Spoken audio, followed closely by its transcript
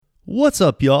What's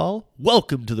up, y'all?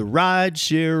 Welcome to the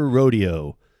Rideshare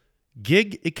Rodeo,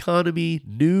 gig economy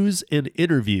news and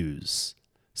interviews,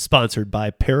 sponsored by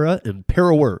Para and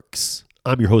ParaWorks.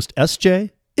 I'm your host,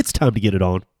 SJ. It's time to get it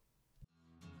on.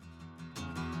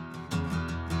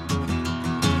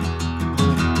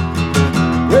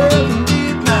 Well,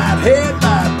 midnight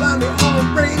headlight, blinded on a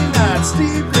rainy night,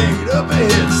 Steve laid up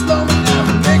ahead, slow me down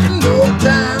and making no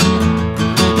time.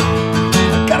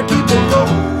 I gotta keep on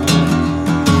rolling.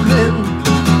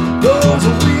 Those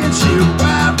are windshield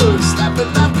wipers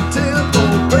slapping out the tempo,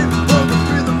 baby, put the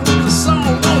rhythm with the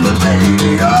song on the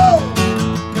radio.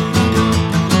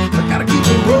 I gotta keep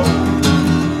on rolling.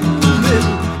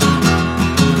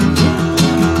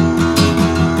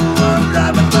 I'm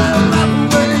driving my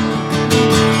life away.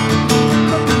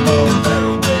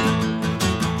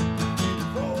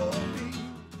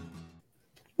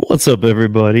 What's up,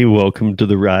 everybody? Welcome to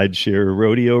the Rideshare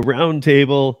Rodeo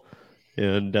Roundtable.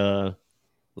 And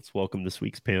let's welcome this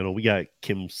week's panel. We got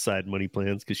Kim's side money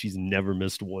plans because she's never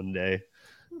missed one day.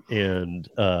 And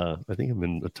I think I'm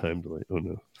in a time delay. Oh,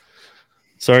 no.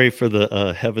 Sorry for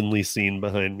the heavenly scene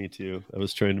behind me, too. I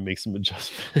was trying to make some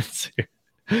adjustments here.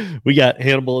 We got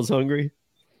Hannibal is Hungry.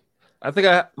 I think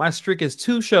my streak is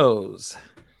 2 shows.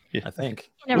 Yeah. I think.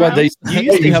 Well, You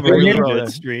used to have a really row. good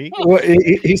streak. Well,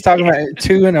 he's talking about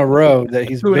 2 in a row that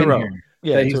he's 2 in been a row. here.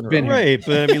 Yeah, that he's been here. Right,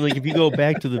 but I mean, like, if you go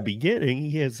back to the beginning,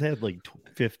 he has had like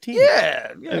 15. Yeah,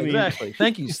 I mean- exactly.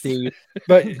 Thank you, Steve.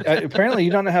 But apparently,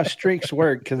 you don't know how streaks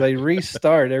work because they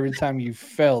restart every time you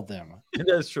fail them.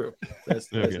 That's true.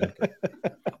 That's Okay.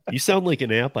 You sound like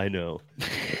an app I know.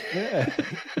 Yeah.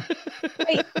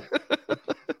 Wait,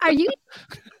 are you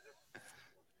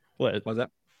What? What's that?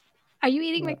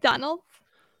 eating McDonald's?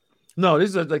 No,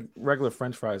 these are like regular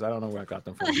French fries. I don't know where I got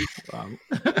them from.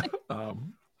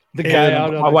 The And guy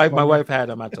out on my the wife, corner. my wife had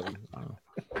them. I told him.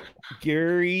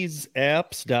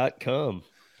 Gary'sApps.com.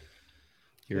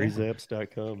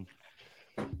 Gary'sApps.com.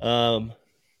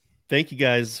 Thank you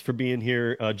guys for being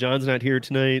here. John's not here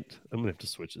tonight. I'm gonna have to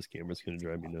switch this camera. It's gonna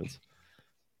drive me nuts.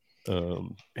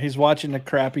 He's watching a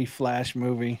crappy Flash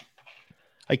movie.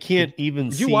 I can't even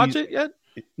Did see. you watch it yet?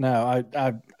 No,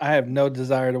 I have no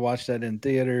desire to watch that in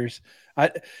theaters.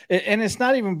 And it's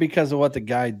not even because of what the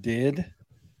guy did.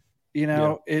 You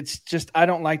know, it's just I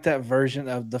don't like that version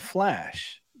of the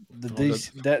Flash. The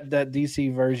DC, that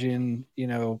DC version, you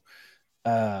know,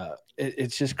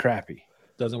 it's just crappy.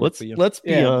 Doesn't work Let's for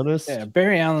you. be honest. Yeah,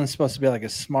 Barry Allen's supposed to be like a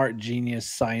smart genius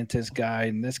scientist guy,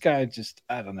 and this guy just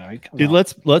I don't know. He comes Dude,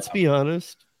 off- let's be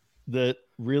honest. That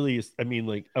really is. I mean,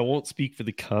 like, I won't speak for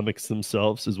the comics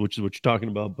themselves, which is what you're talking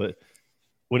about. But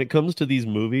when it comes to these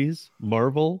movies,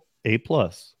 Marvel A+,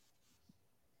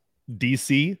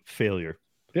 DC failure.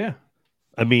 yeah.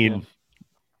 I mean,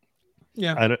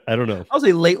 Yeah. I don't know. I'll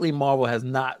say lately Marvel has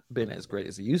not been as great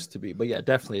as it used to be, but yeah,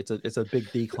 definitely it's a big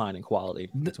decline in quality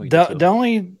between the two. The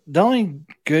only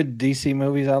good DC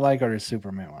movies I like are the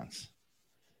Superman ones.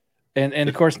 And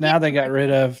of course now they got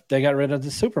rid of the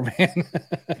Superman.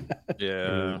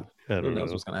 Yeah, I who don't knows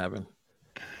know. what's gonna happen?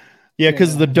 Yeah,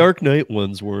 because Yeah. the Dark Knight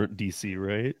ones weren't DC,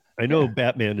 right? I know Yeah.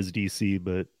 Batman is DC,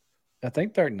 but I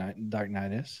think Dark Knight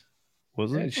is.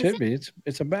 was Yeah, it? it should be.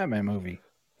 It's a Batman movie.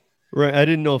 Right. I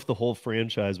didn't know if the whole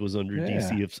franchise was under Yeah.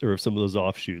 DC or if some of those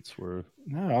offshoots were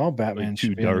No, all Batman like, too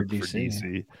should be under dark for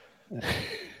DC.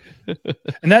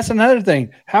 And that's another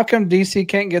thing. How come DC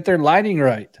can't get their lighting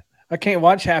right? I can't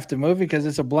watch half the movie because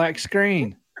it's a black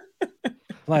screen.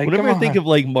 Like, Whenever come I think on. of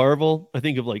like Marvel, I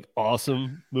think of like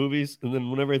awesome movies, and then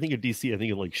whenever I think of DC, I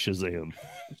think of like Shazam.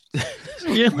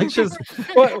 Yeah, like just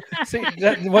See,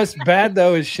 what's bad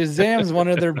though is Shazam's one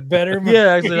of their better movies.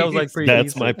 yeah. Actually, that was like pretty.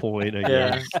 That's decent. my point. I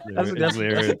Yeah, guess. that's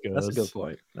There it a goes. good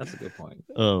point. That's a good point.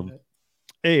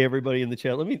 Hey everybody in the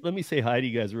chat. Let me say hi to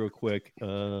you guys real quick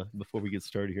before we get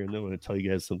started here, and then I want to tell you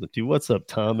guys something too. What's up,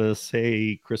 Thomas?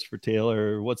 Hey, Christopher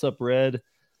Taylor. What's up, Red?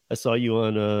 I saw you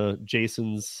on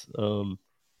Jason's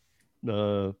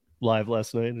live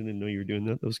last night. I didn't know you were doing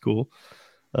that. That was cool.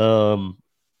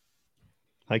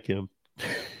 Hi, Kim.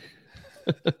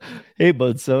 Hey,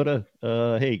 Bud Soda.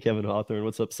 Hey, Kevin Hawthorne.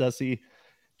 What's up, Ceci?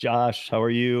 Josh, how are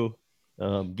you?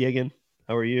 Gigan,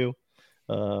 how are you?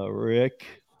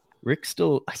 Rick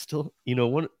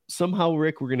somehow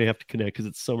Rick, we're gonna have to connect because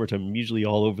it's summertime. I'm usually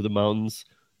all over the mountains,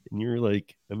 and you're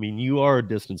like, I mean, you are a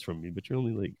distance from me, but you're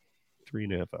only like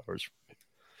 3.5 hours from me.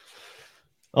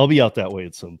 I'll be out that way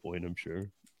at some point, I'm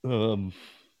sure.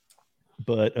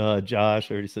 But Josh,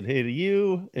 I already said hey to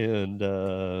you, and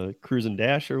Cruise and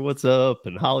Dasher, what's up?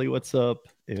 And Holly, what's up?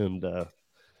 And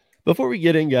before we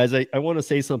get in, guys, I want to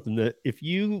say something that if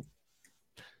you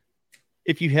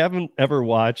if you haven't ever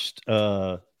watched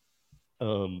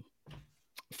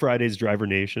Friday's Driver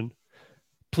Nation.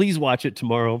 Please watch it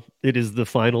tomorrow. It is the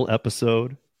final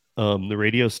episode. The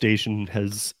radio station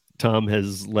Tom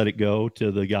has let it go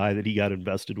to the guy that he got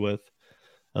invested with.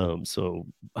 So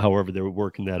however they're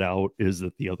working that out is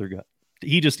that the other guy,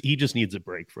 he just needs a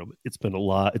break from it. It's been a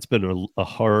lot. It's been a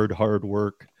hard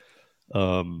work.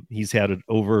 He's had it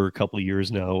over a couple of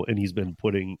years now, and he's been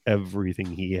putting everything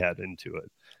he had into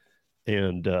it.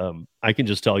 And I can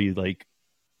just tell you, like,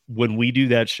 when we do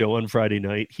that show on Friday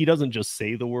night, he doesn't just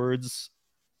say the words.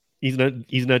 He's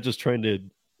not just trying to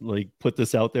like put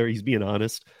this out there. He's being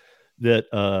honest that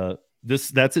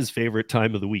that's his favorite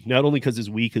time of the week, not only because his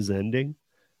week is ending,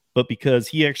 but because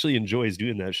he actually enjoys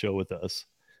doing that show with us.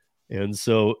 And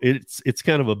so it's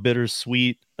kind of a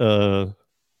bittersweet thing.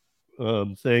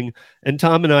 And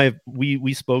Tom and I,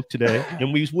 we spoke today,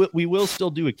 and we will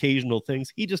still do occasional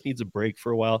things. He just needs a break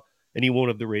for a while, and he won't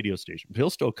have the radio station. But he'll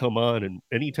still come on, and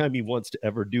anytime he wants to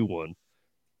ever do one,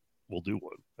 we'll do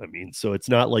one. I mean, so it's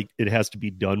not like it has to be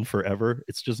done forever.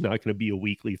 It's just not going to be a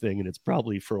weekly thing, and it's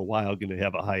probably for a while going to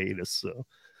have a hiatus. So,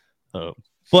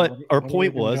 but our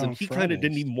point was, and he kind of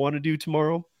didn't even want to do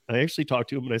tomorrow. I actually talked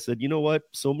to him and I said, you know what?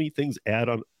 So many things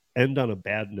end on a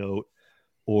bad note,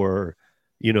 or,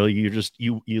 you know, you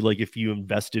like, if you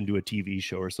invest into a TV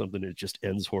show or something, it just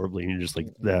ends horribly. And you're just like,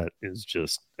 that is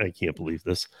just, I can't believe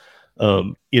this.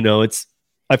 You know,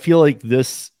 I feel like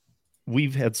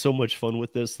we've had so much fun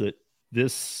with this, that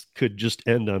this could just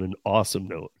end on an awesome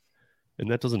note.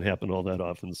 And that doesn't happen all that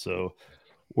often. So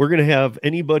we're going to have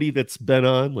anybody that's been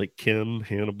on, like Kim,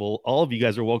 Hannibal, all of you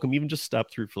guys are welcome. Even just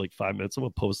stop through for like 5 minutes. I'm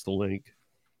going to post the link.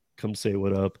 Come say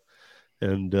what up.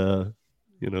 And,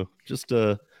 you know, just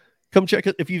come check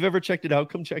it. If you've ever checked it out,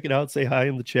 come check it out. Say hi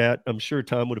in the chat. I'm sure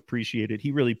Tom would appreciate it.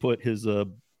 He really put his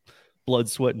blood,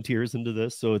 sweat, and tears into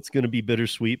this. So it's going to be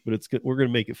bittersweet, but we're going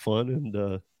to make it fun.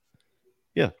 And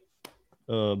yeah,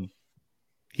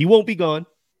 he won't be gone.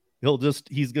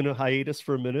 He's going to hiatus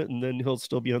for a minute, and then he'll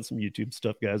still be on some YouTube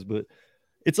stuff, guys, but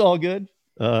it's all good.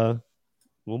 We'll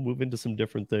move into some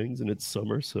different things, and it's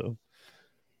summer. So,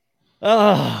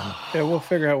 yeah, we'll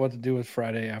figure out what to do with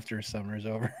Friday after summer's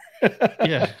over.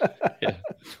 yeah.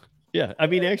 I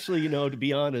mean, actually, you know, to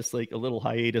be honest, like a little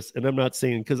hiatus, and I'm not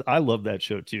saying, because I love that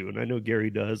show too. And I know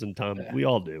Gary does, and Tom, we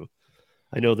all do.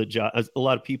 I know that a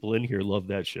lot of people in here love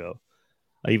that show.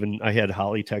 I had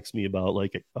Holly text me about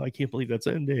like, oh, I can't believe that's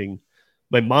ending.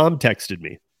 My mom texted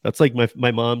me. That's like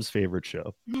my mom's favorite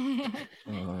show.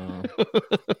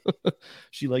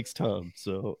 She likes Tom.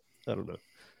 So I don't know.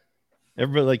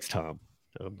 Everybody likes Tom.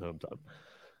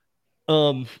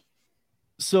 Tom.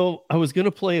 So I was going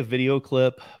to play a video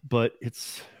clip, but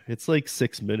it's like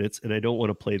 6 minutes and I don't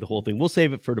want to play the whole thing. We'll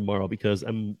save it for tomorrow because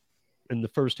I'm in the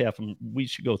first half. We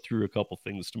should go through a couple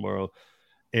things tomorrow.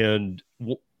 And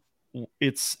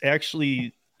it's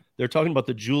actually, they're talking about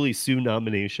the Julie Sue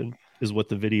nomination is what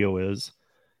the video is.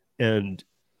 And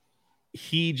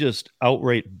he just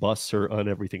outright busts her on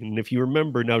everything. And if you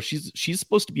remember now, she's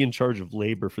supposed to be in charge of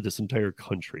labor for this entire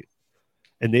country.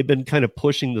 And they've been kind of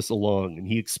pushing this along, and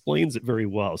he explains it very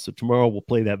well. So tomorrow we'll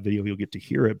play that video. You'll get to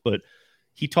hear it. But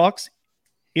he talks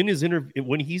in his interview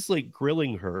when he's like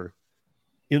grilling her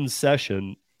in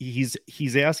session. He's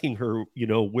asking her, you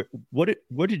know,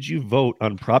 what did you vote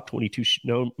on Prop 22?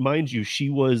 Now, mind you, she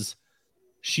was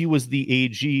the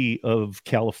AG of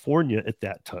California at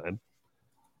that time.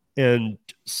 And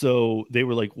so they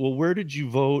were like, well, where did you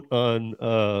vote on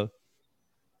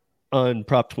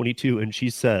Prop 22? And she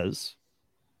says,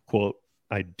 quote,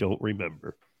 I don't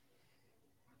remember.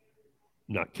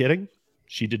 Not kidding.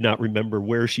 She did not remember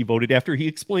where she voted. After he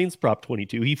explains Prop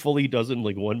 22, he fully does it in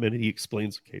like 1 minute. He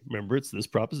explains, okay, remember, it's this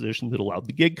proposition that allowed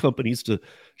the gig companies to,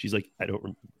 she's like, I don't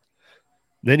remember.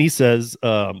 Then he says,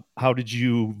 how did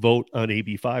you vote on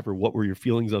AB5 or what were your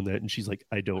feelings on that? And she's like,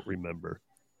 I don't remember.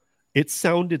 It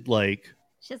sounded like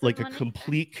a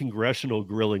complete congressional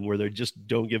grilling where they just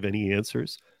don't give any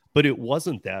answers. But it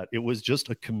wasn't that. It was just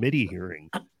a committee hearing.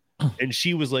 And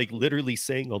she was like literally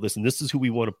saying all this, and this is who we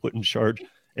want to put in charge.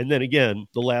 And then again,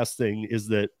 the last thing is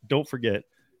that don't forget,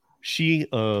 she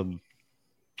lost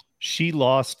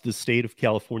the state of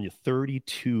California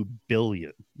 $32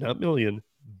 billion, not million,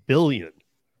 billion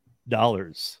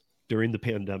dollars during the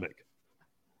pandemic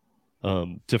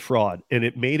to fraud. And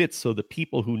it made it so the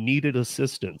people who needed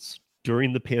assistance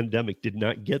during the pandemic did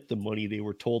not get the money they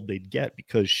were told they'd get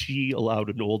because she allowed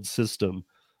an old system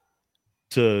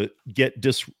to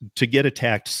get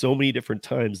attacked so many different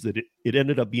times that it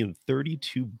ended up being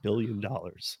 $32 billion.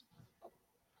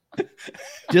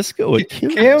 Disco at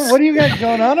Kim's. Kim, what do you got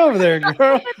going on over there,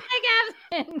 girl?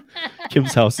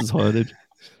 Kim's house is haunted.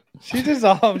 She just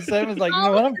all of a sudden was like, you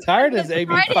know what? I'm tired of this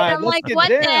AB5. I'm Let's like, get what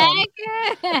down.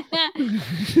 the heck?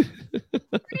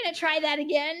 We're gonna try that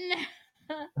again.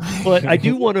 But I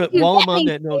do want to, You while I'm get on me,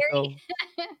 that note, Gary.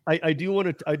 though, I do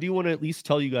want to at least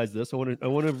tell you guys this. I want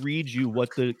to read you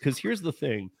because here's the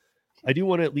thing. I do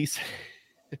want to at least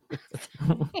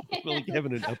like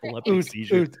having an epileptic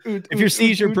seizure. If you're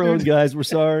seizure prone, guys, we're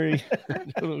sorry. I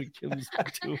don't know what Kim's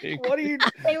doing. What are you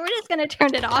Hey, we're just gonna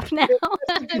turn it off now.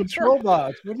 control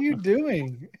box? What are you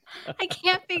doing? I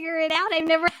can't figure it out. I've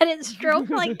never had it stroke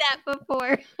like that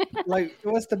before. Like,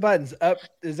 what's the buttons? Up?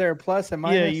 Is there a plus and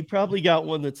minus? Yeah, you probably got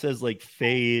one that says like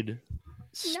fade,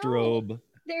 strobe.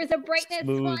 There's a brightness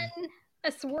Smooth. one,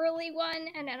 a swirly one,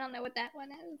 and I don't know what that one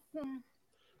is.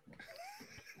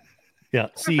 Yeah.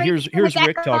 See, afraid here's it's gonna get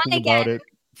Rick on talking about again. it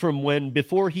from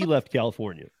before he left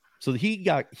California. So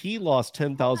he lost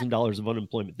 $10,000 of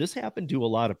unemployment. This happened to a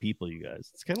lot of people, you guys.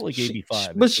 It's kind of like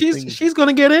AB5. But she's going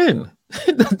to get in.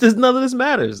 There's none of this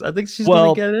matters. I think she's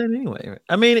going to get in anyway.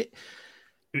 I mean,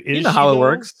 you know how it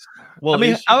works. Well, I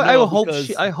mean, I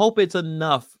hope it's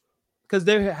enough, because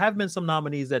there have been some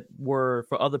nominees that were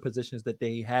for other positions that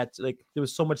they had to, like, there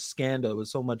was so much scandal, there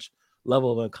was so much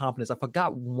level of incompetence. I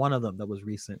forgot one of them that was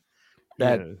recent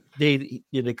that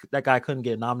that guy couldn't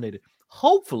get nominated.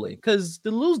 Hopefully, because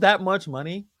to lose that much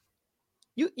money,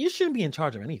 you shouldn't be in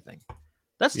charge of anything.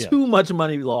 That's too much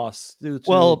money lost.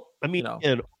 Well, I mean,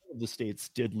 and all of the states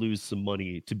did lose some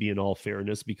money, to be in all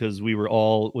fairness, because we were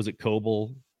all, was it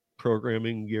COBOL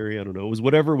programming, Gary? I don't know. It was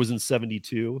whatever was in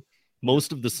 72.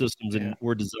 Most of the systems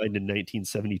were designed in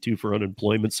 1972 for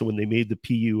unemployment. So when they made the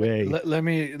PUA, let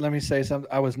me say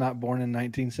something. I was not born in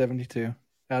 1972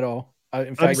 at all.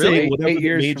 In fact, I'm saying whatever 8 the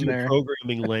years major from there.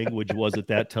 programming language was at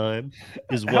that time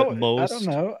is what most. I don't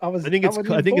know. I think it's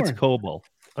COBOL.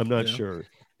 I'm not sure.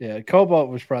 Yeah, Cobalt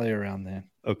was probably around then.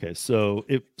 Okay, so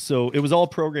it was all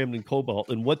programmed in COBOL,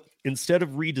 and instead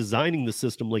of redesigning the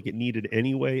system like it needed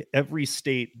anyway, every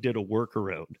state did a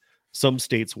workaround. Some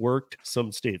states worked,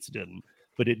 some states didn't,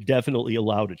 but it definitely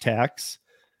allowed attacks.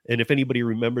 And if anybody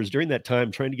remembers, during that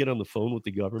time, trying to get on the phone with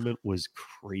the government was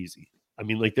crazy. I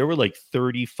mean, like, there were like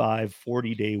 35,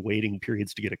 40-day waiting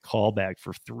periods to get a call back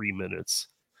for 3 minutes,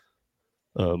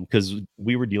 because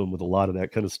we were dealing with a lot of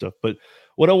that kind of stuff. But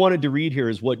what I wanted to read here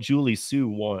is what Julie Sue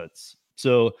wants.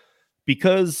 So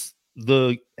because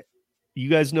you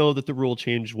guys know that the rule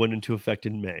change went into effect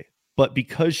in May, but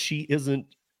because she isn't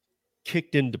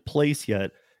kicked into place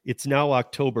yet, it's now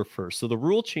October 1st. So the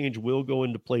rule change will go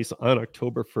into place on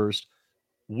October 1st,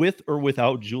 with or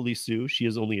without Julie Sue. She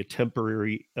is only a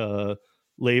temporary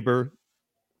labor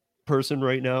person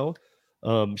right now.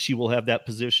 She will have that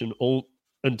position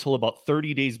until about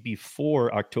 30 days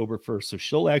before October 1st. So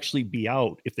she'll actually be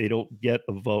out if they don't get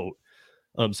a vote.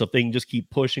 So if they can just keep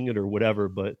pushing it or whatever.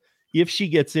 But if she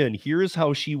gets in, here's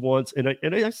how she wants. And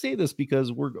I say this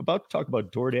because we're about to talk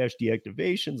about DoorDash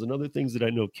deactivations and other things that I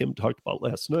know Kim talked about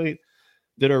last night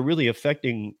that are really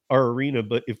affecting our arena.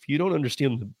 But if you don't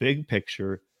understand, the big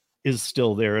picture is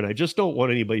still there. And I just don't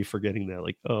want anybody forgetting that,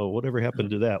 like, oh, whatever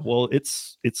happened to that? Well,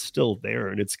 it's still there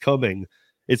and it's coming.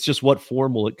 It's just what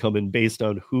form will it come in based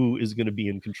on who is going to be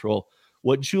in control.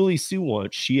 What Julie Sue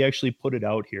wants, she actually put it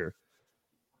out here.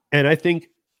 And I think,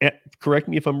 correct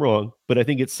me if I'm wrong, but I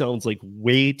think it sounds like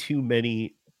way too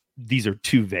many. These are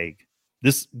too vague.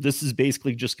 This is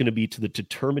basically just going to be to the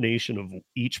determination of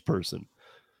each person.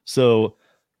 So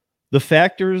the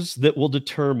factors that will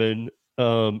determine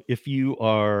if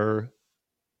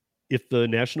the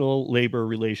National Labor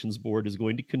Relations Board is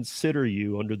going to consider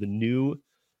you under the new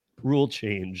rule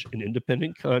change an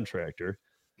independent contractor,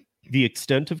 the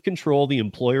extent of control the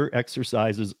employer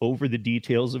exercises over the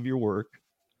details of your work,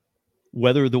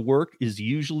 whether the work is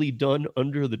usually done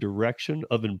under the direction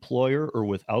of employer or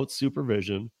without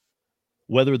supervision,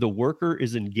 whether the worker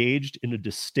is engaged in a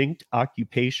distinct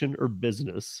occupation or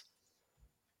business,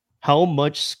 how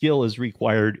much skill is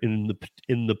required in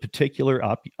the particular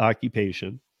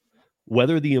occupation,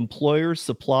 whether the employer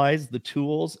supplies the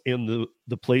tools and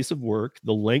the place of work,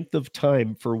 the length of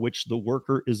time for which the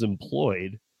worker is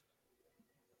employed,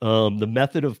 the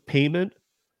method of payment,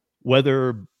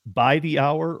 whether by the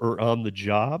hour or on the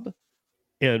job,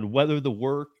 and whether the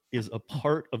work is a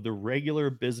part of the regular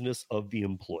business of the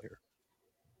employer.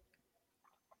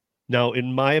 Now,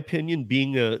 in my opinion,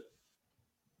 being a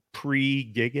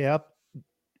pre-gig app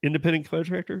independent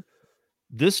contractor,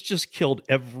 this just killed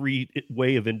every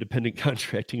way of independent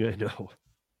contracting I know,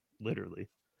 literally.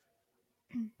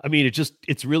 I mean,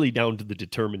 it's really down to the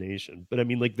determination. But I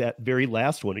mean, like that very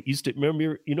last one, it used to,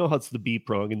 remember, you know how it's the B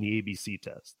prong and the ABC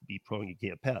test. The B prong you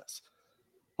can't pass.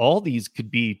 All these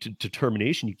could be to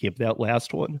determination. You can't, that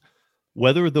last one,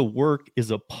 whether the work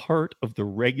is a part of the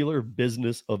regular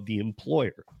business of the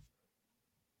employer.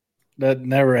 That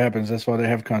never happens. That's why they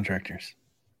have contractors.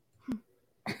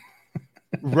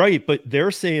 Right, but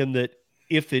they're saying that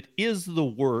if it is the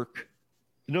work,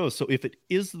 so if it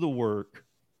is the work,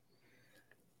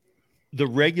 the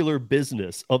regular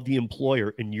business of the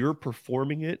employer, and you're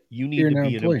performing it, you need to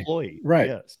be an employee. Right.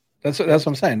 Yes. That's what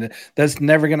I'm saying. That's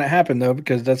never going to happen, though,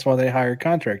 because that's why they hire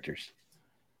contractors.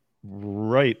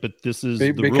 Right, but this is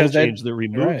the rule change that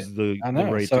removes the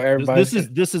right. So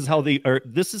this is how they are.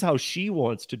 This is how she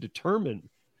wants to determine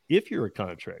if you're a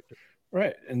contractor.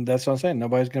 Right, and that's what I'm saying.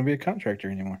 Nobody's going to be a contractor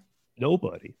anymore.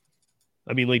 Nobody.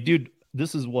 I mean, like, dude,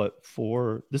 this is what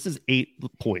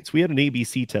 8 points. We had an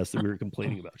ABC test that we were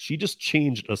complaining about. She just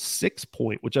changed a 6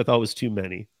 point, which I thought was too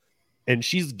many, and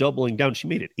she's doubling down. She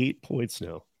made it 8 points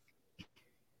now.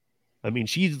 I mean,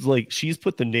 she's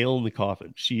put the nail in the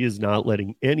coffin. She is not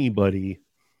letting anybody.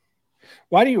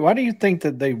 Why do you think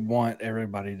that they want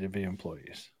everybody to be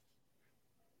employees?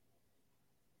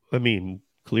 I mean,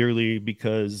 clearly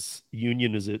because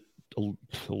union is at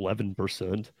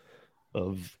 11%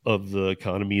 of the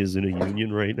economy is in a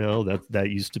union right now. That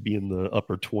used to be in the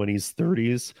upper 20s,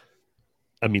 30s.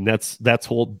 I mean, that's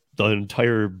the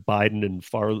entire Biden and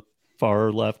far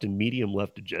left and medium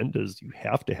left agendas. You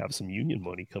have to have some union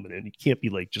money coming in. You can't be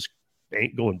like just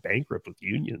going bankrupt with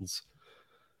unions.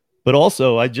 But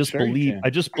also, I just believe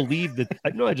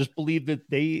that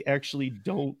they actually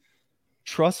don't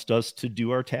trust us to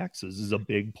do our taxes is a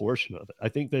big portion of it. I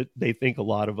think that they think a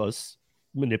lot of us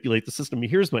manipulate the system.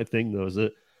 Here's my thing, though, is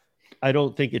that I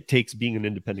don't think it takes being an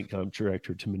independent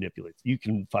contractor to manipulate. You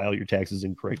can file your taxes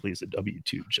incorrectly as a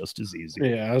W-2 just as easy.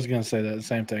 Yeah, I was going to say that the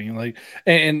same thing.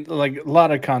 And like a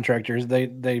lot of contractors, they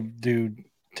do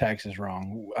taxes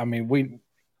wrong. I mean, we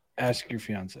ask your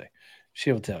fiance,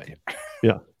 she'll tell you.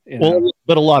 Yeah.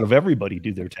 But a lot of everybody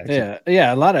do their taxes.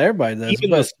 Yeah, a lot of everybody does. Even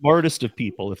the smartest of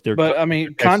people, if they're. But I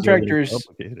mean, contractors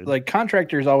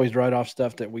always write off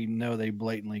stuff that we know they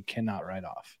blatantly cannot write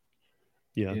off.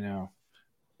 Yeah,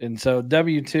 and so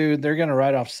W-2, they're going to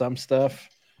write off some stuff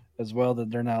as well that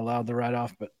they're not allowed to write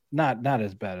off, but not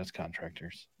as bad as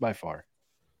contractors by far.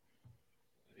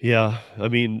 Yeah, I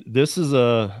mean, this is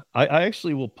I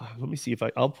actually will. Let me see if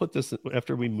I'll put this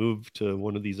after we move to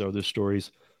one of these other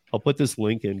stories. I'll put this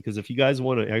link in because if you guys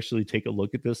want to actually take a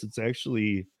look at this, it's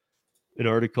actually an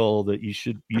article that you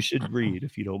should read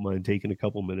if you don't mind taking a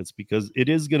couple minutes, because it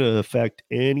is going to affect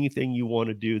anything you want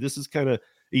to do. This is it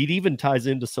even ties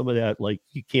into some of that, like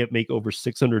you can't make over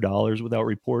 $600 without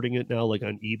reporting it now, like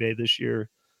on eBay this year.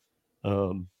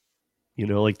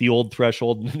 Like the old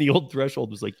threshold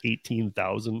was like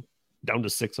 18,000 down to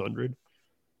 600.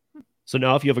 So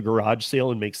now if you have a garage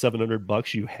sale and make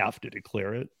 $700, you have to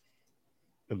declare it.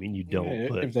 I mean, you don't.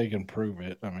 Yeah, if they can prove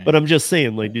it. I mean, but I'm just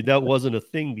saying, like, dude, that wasn't a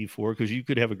thing before, because you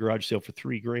could have a garage sale for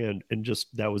 $3,000 and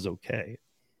just that was okay,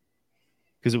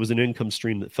 because it was an income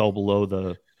stream that fell below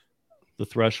the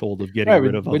threshold of getting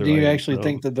rid of. But do you actually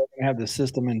think that they're going to have the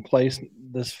system in place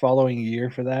this following year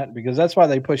for that? Because that's why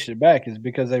they pushed it back, is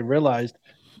because they realized,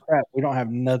 crap, we don't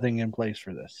have nothing in place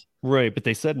for this. Right, but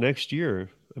they said next year.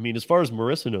 I mean, as far as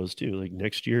Marissa knows too, like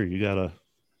next year you gotta.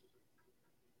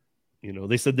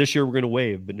 They said this year we're going to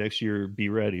waive, but next year be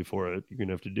ready for it. You're going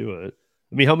to have to do it.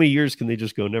 I mean, how many years can they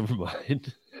just go, never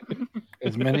mind?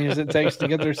 As many as it takes to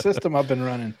get their system up and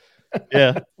running.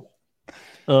 Yeah.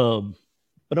 But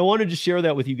I wanted to share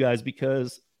that with you guys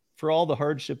because for all the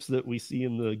hardships that we see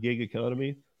in the gig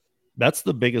economy, that's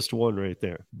the biggest one right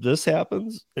there. This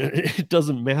happens, it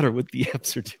doesn't matter what the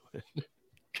apps are doing,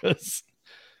 because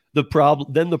the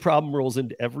problem rolls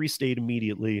into every state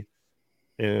immediately,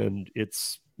 and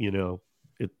it's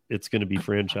it's going to be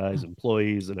franchise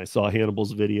employees. And I saw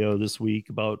Hannibal's video this week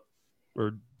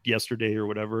or yesterday or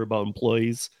whatever, about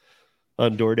employees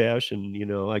on DoorDash. And,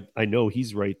 I know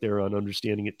he's right there on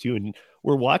understanding it too. And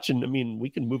we're watching, I mean, we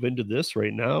can move into this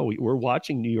right now. We're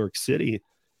watching New York City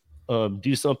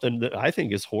do something that I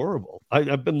think is horrible.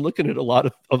 I've been looking at a lot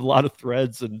of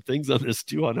threads and things on this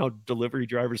too, on how delivery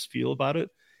drivers feel about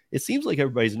it. It seems like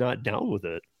everybody's not down with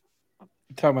it.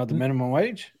 You're talking about the minimum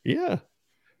wage? Yeah.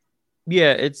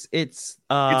 Yeah, it's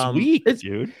weak,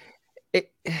 dude.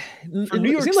 For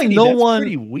New York City,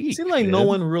 pretty weak. It seemed like no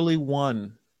one really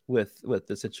won with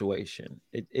the situation.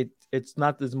 It's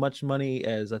not as much money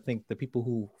as I think the people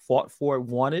who fought for it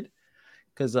wanted,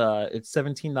 because it's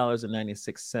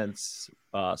 $17.96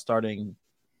 starting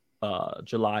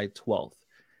July 12th.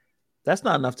 That's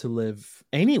not enough to live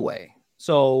anyway.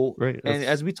 So, right, and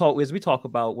as we talk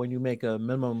about, when you make a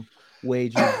minimum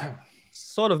wage, you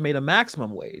sort of made a maximum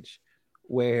wage,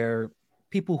 where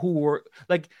people who were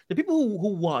like the people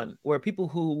who won were people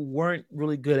who weren't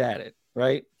really good at it,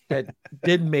 right? That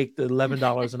did make the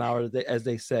 $11 an hour, as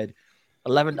they said,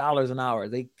 $11 an hour.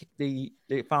 They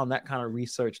found that kind of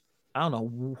research. I don't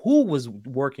know who was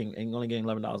working and only getting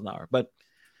 $11 an hour, but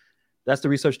that's the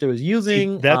research they was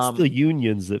using. That's the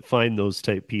unions that find those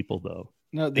type people, though.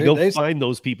 No, they find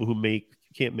those people who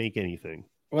can't make anything.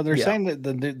 Well, they're saying that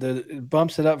it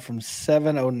bumps it up from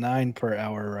 $7.09 per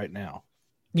hour right now.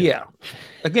 Yeah.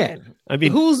 Again, I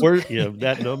mean,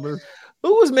 that number?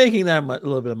 Who was making that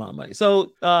little bit amount of money?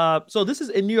 So, so this is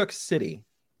in New York City,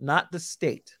 not the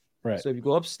state. Right. So if you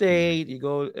go upstate, you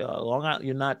go Long Island,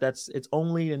 you're not. It's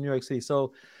only in New York City.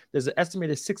 So there's an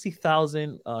estimated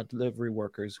 60,000 delivery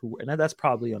workers and that's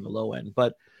probably on the low end,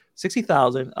 but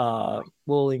 60,000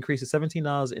 will increase to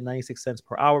 $17.96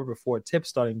 per hour before tips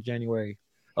starting July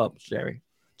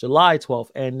 12th,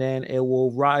 and then it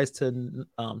will rise to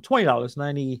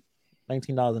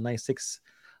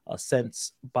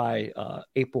 $19.96 by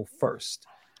April 1st.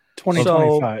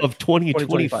 2025 of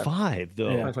 2025 though.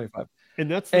 Yeah. 2025.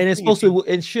 And it's supposed to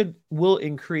will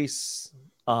increase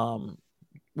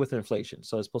with inflation.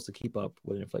 So it's supposed to keep up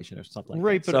with inflation or something like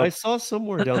right, that. But I saw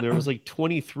somewhere down there it was like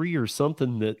 23 or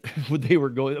something that they were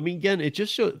going. I mean, again, it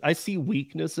just shows I see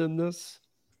weakness in this.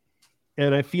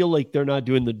 And I feel like they're not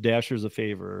doing the Dashers a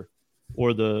favor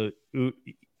or the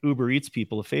Uber Eats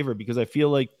people a favor, because I feel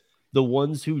like the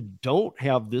ones who don't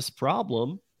have this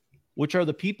problem, which are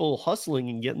the people hustling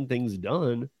and getting things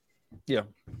done. Yeah.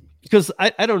 Because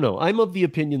I don't know. I'm of the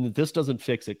opinion that this doesn't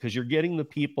fix it, because you're getting the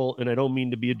people, and I don't mean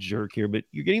to be a jerk here, but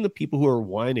you're getting the people who are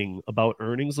whining about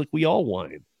earnings like we all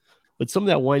whine. But some of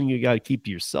that whining you got to keep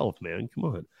to yourself, man. Come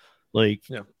on. Like,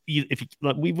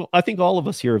 I think all of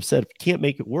us here have said, if you can't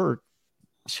make it work,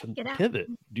 pivot,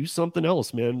 do something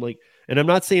else, man. Like, and I'm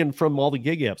not saying from all the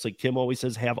gig apps, like Kim always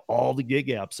says, have all the gig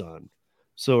apps on.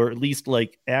 So, or at least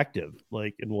like active,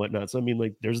 like, and whatnot. So, I mean,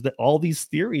 like, there's all these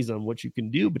theories on what you can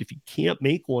do, but if you can't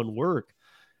make one work,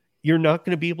 you're not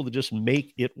going to be able to just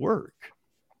make it work.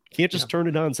 You can't just turn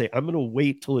it on and say, I'm going to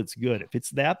wait till it's good. If it's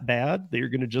that bad that you're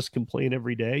going to just complain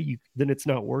every day, then it's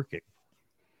not working.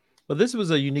 But this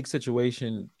was a unique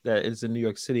situation that is in New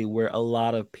York City where a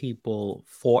lot of people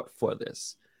fought for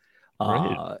this.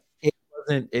 Right.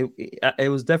 It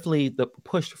was definitely the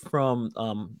push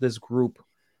from this group.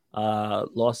 I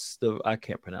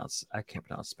can't pronounce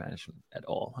Spanish at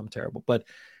all. I'm terrible. But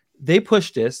they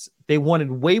pushed this. They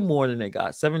wanted way more than they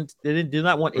got. They did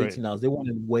not want $18. Right. They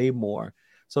wanted way more.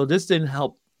 So this didn't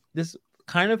help. This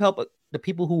kind of helped the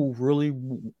people who really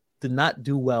did not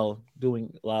do well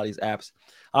doing a lot of these apps.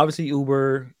 Obviously,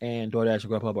 Uber and DoorDash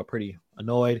and Grubhub are pretty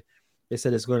annoyed. They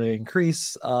said it's going to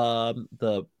increase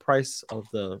the price of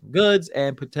the goods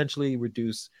and potentially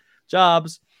reduce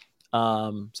jobs.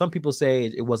 Some people say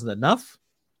it wasn't enough.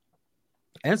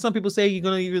 And some people say you're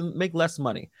going to even make less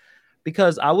money.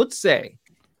 Because I would say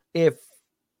if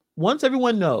once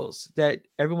everyone knows that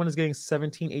everyone is getting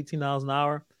 $17, $18 an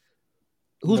hour,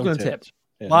 who's going to tip?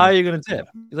 Yeah. Why are you going to tip?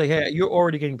 It's like, hey, you're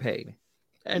already getting paid.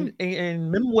 And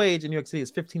minimum wage in New York City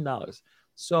is $15.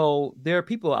 So there are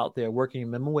people out there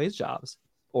working minimum wage jobs,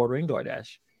 ordering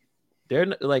DoorDash. They're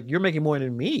like, you're making more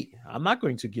than me. I'm not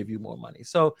going to give you more money.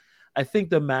 So I think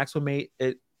the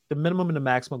minimum and the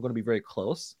maximum are going to be very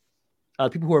close.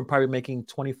 People who are probably making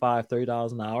 $25,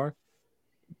 $30 an hour,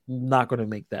 not going to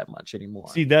make that much anymore.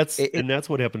 See, that's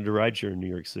what happened to rideshare in New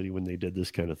York City when they did this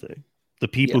kind of thing. The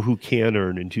people who can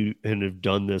earn and have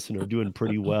done this and are doing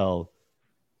pretty well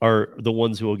are the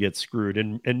ones who will get screwed,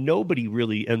 and nobody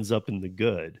really ends up in the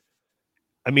good.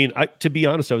 I mean, to be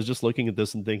honest, I was just looking at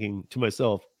this and thinking to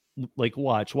myself, like,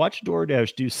 watch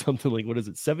DoorDash do something like, what is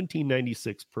it,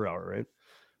 $17.96 per hour, right?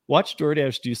 Watch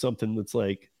DoorDash do something that's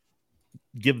like,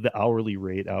 give the hourly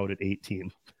rate out at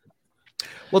 18.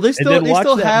 Well, they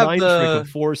still have mind trick of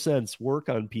 4 cents work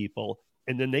on people,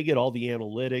 and then they get all the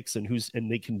analytics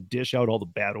and they can dish out all the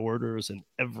bad orders and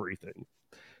everything.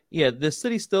 Yeah, the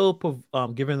city's still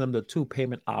giving them the two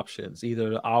payment options, either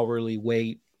the hourly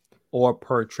rate or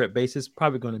per trip basis.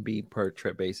 Probably going to be per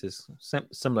trip basis,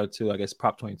 similar to, I guess,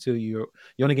 Prop 22. You're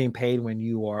only getting paid when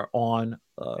you are on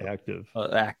active.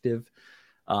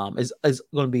 Is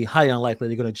going to be highly unlikely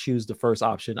they're going to choose the first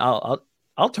option. I'll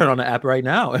turn on the app right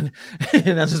now and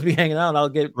I'll just be hanging out and I'll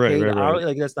get paid hourly.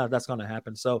 Like that's going to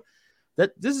happen. So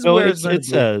this is where it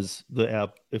says the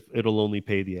app, if it'll only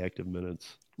pay the active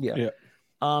minutes. Yeah.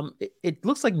 It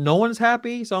looks like no one's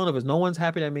happy. So I don't know if no one's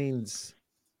happy, that means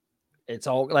it's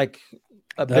all like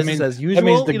business as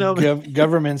usual. That means the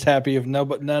government's happy if none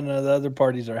of the other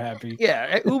parties are happy.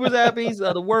 Yeah, Uber's happy.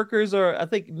 The workers are, I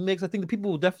think, mixed. I think the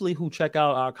people definitely who check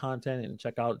out our content and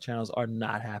check out channels are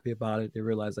not happy about it. They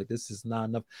realize like this is not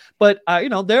enough. But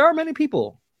there are many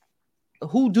people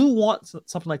who do want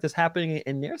something like this happening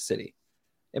in their city.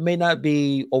 It may not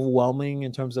be overwhelming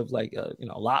in terms of like a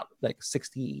lot, like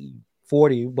 60-40,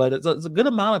 but it's a good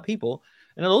amount of people.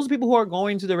 And those are people who are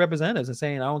going to their representatives and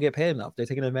saying, I don't get paid enough. They're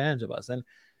taking advantage of us. And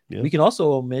we can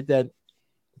also admit that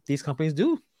these companies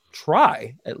do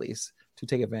try at least to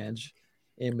take advantage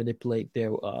and manipulate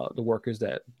their the workers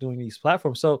that doing these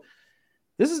platforms. So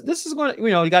this is going to,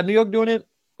 you got New York doing it.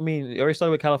 I mean, it already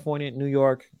started with California, New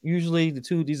York. Usually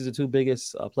these are the two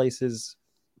biggest places.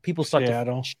 People start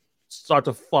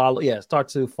to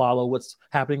follow what's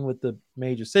happening with the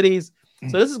major cities.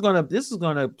 So this is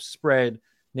gonna spread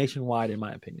nationwide, in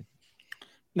my opinion.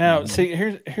 Now, see,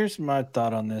 here's my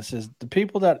thought on this: is the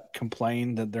people that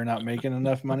complain that they're not making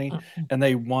enough money and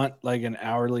they want like an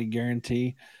hourly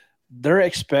guarantee, they're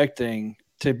expecting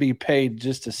to be paid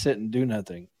just to sit and do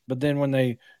nothing. But then when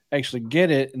they actually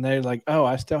get it and they're like, "Oh,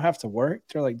 I still have to work,"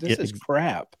 they're like, "This is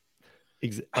crap."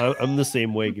 I'm the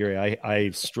same way, Gary. I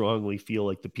strongly feel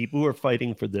like the people who are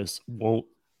fighting for this won't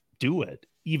do it.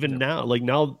 Even now, like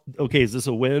now, okay, is this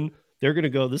a win? They're going to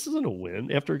go, this isn't a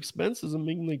win. After expenses, I'm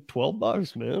making like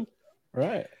 $12, man.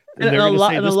 Right. And they're going to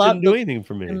say, this didn't do anything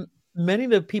for me. And many of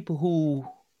the people who,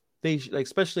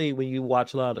 especially when you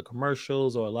watch a lot of the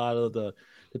commercials or a lot of the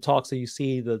talks that you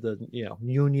see, the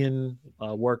union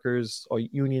workers or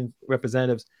union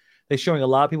representatives, they're showing a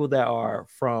lot of people that are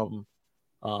from,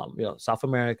 South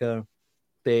America.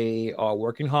 They are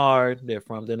working hard. They're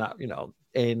not,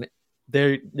 and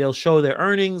they'll show their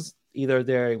earnings. Either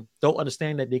they don't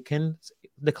understand that they can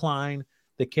decline,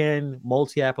 they can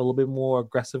multi-app a little bit more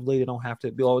aggressively. They don't have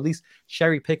to be, or at least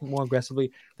cherry pick more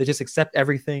aggressively. They just accept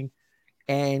everything,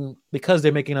 and because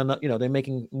they're making they're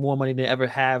making more money than they ever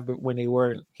have when they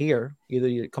weren't here. Either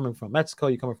you're coming from Mexico,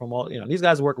 you're coming from these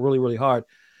guys work really, really hard.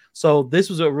 So this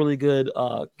was a really good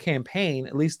campaign.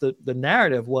 At least the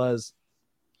narrative was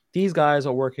these guys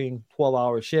are working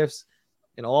 12-hour shifts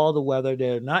in all the weather.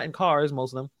 They're not in cars,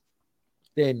 most of them.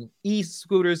 They're in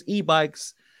e-scooters,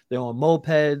 e-bikes. They're on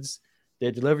mopeds.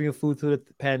 They're delivering food through the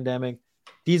pandemic.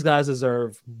 These guys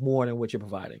deserve more than what you're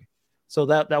providing. So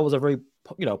that was a very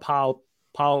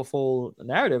powerful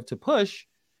narrative to push.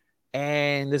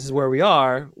 And this is where we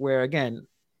are, where again,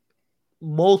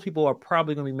 most people are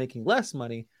probably going to be making less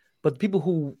money, but the people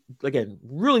who again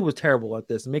really was terrible at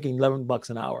this, making $11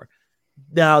 an hour,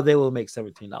 now they will make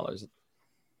 $17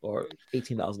 or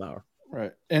 $18 an hour.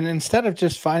 Right. And instead of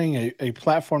just finding a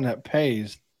platform that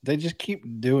pays, they just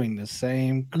keep doing the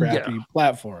same crappy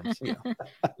platforms.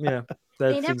 Yeah.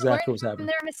 That's exactly what's happening.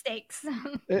 Their mistakes.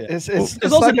 It's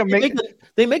also, like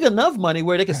they make enough money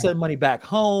where they can send money back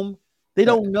home. They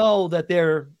don't know that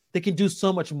they can do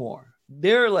so much more.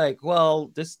 They're like,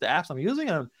 well, the apps I'm using,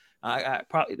 they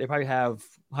probably have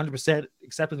 100%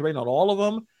 acceptance rate on all of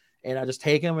them, and I just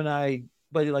take them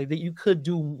but you could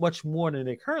do much more than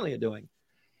they currently are doing.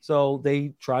 So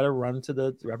they try to run to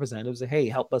the representatives and say, hey,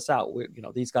 help us out.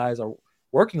 These guys are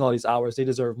working all these hours. They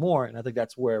deserve more. And I think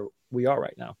that's where we are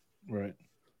right now. Right.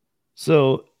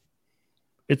 So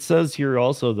it says here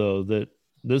also, though, that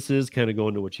this is kind of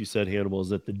going to what you said, Hannibal, is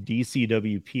that the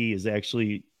DCWP is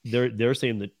actually, they're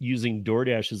saying that using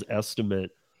DoorDash's estimate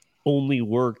only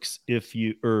works if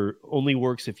you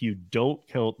don't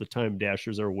count the time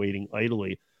Dashers are waiting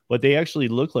idly. But they actually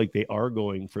look like they are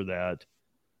going for that.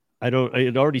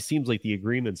 It already seems like the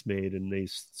agreement's made and they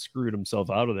screwed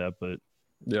themselves out of that, but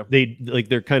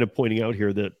they're kind of pointing out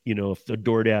here that, if the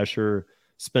DoorDasher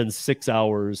spends 6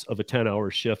 hours of a 10-hour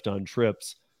shift on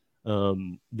trips,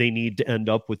 they need to end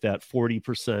up with that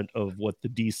 40% of what the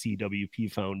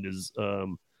DCWP found is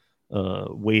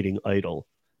waiting idle.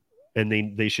 And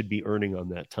they should be earning on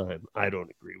that time. I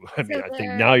don't agree. I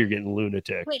think now you're getting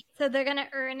lunatic. Wait, so they're gonna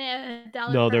earn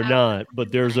 $1? No, they're not.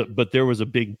 But there was a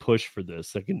big push for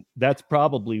this. That's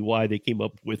probably why they came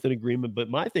up with an agreement. But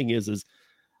my thing is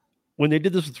when they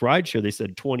did this with rideshare, they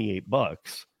said $28. I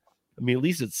mean, at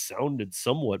least it sounded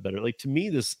somewhat better. Like to me,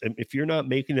 if you're not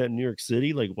making that in New York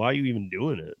City, like why are you even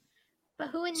doing it? But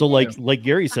who in so like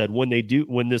Gary said,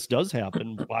 when this does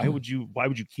happen, why would you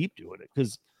keep doing it?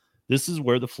 Because this is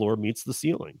where the floor meets the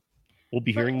ceiling. We'll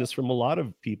be hearing this from a lot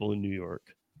of people in New York.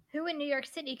 Who in New York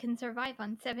City can survive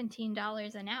on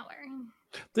 $17 an hour?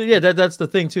 Yeah, that's the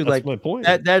thing too. That's my point.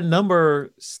 That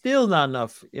number still not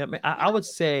enough. I mean, I would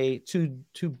say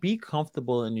to be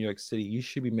comfortable in New York City, you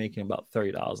should be making about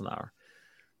 $30 an hour.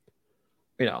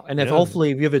 And if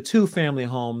hopefully if you have a 2-family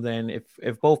home, then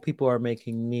if both people are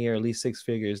making near at least 6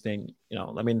 figures, then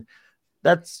I mean,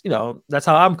 that's that's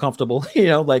how I'm comfortable.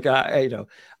 Like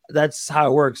that's how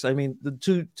it works. I mean,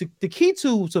 the key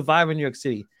to surviving New York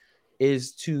City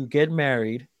is to get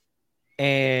married,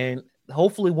 and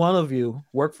hopefully one of you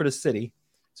work for the city,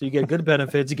 so you get good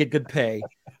benefits, you get good pay,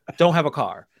 don't have a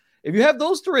car. If you have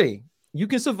those 3, you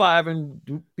can survive and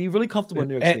be really comfortable in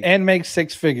New York City and make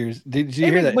 6 figures. Did you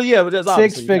hear that? But yeah, but that's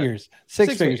 6 figures.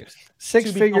 6 figures.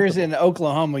 6 figures in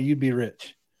Oklahoma, you'd be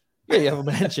rich. Yeah, you have a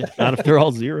mansion. Not if they're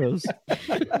all zeros.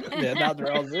 Yeah, not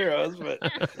they're all zeros, but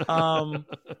I'm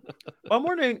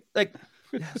wondering, like,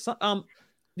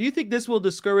 do you think this will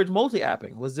discourage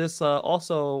multi-apping? Was this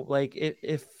also like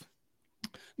if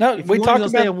we talked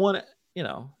about one,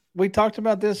 we talked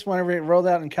about this whenever it rolled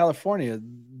out in California.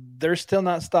 They're still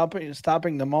not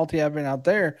stopping the multi-apping out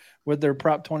there with their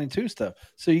Prop 22 stuff.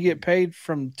 So you get paid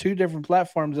from 2 different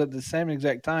platforms at the same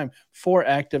exact time for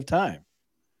active time.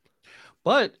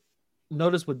 But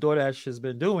notice what DoorDash has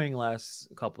been doing last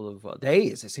couple of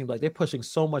days. It seems like they're pushing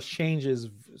so much changes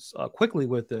quickly.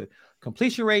 With the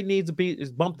completion rate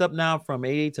is bumped up now from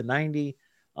 80 to 90.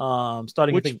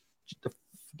 Starting, Which,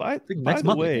 I think, by next the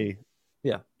month, way,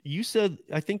 yeah, you said,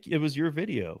 I think it was your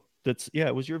video.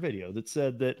 It was your video that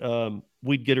said that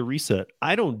we'd get a reset.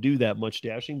 I don't do that much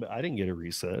dashing, but I didn't get a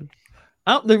reset.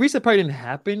 The reset probably didn't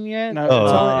happen yet. No,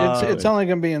 it's only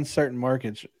going to be in certain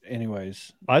markets,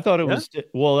 anyways. I thought it was.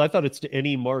 I thought it's to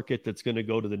any market that's going to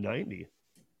go to the 90.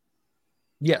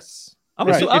 Yes,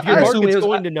 if your market's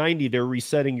going to 90, they're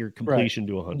resetting your completion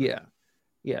to 100.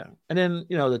 Yeah, and then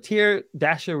the tier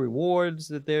Dasher rewards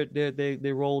that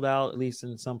they rolled out, at least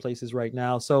in some places right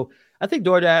now. So I think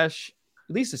DoorDash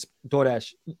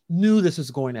knew this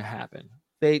was going to happen.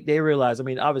 They realized. I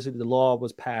mean, obviously the law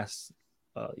was passed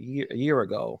a year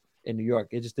ago in New York.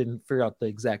 It just didn't figure out the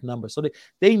exact number. So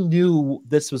they knew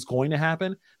this was going to happen.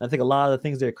 And I think a lot of the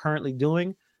things they're currently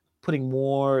doing, putting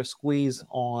more squeeze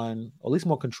on, or at least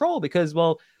more control, because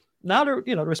now they're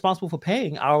responsible for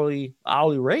paying hourly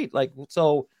rate. Like,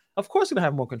 so of course you're gonna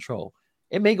have more control.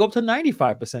 It may go up to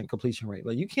 95% completion rate.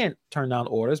 Like, you can't turn down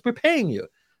orders. We're paying you.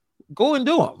 Go and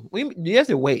do them. You have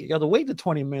to wait. You have to wait the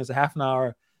 20 minutes, a half an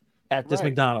hour at this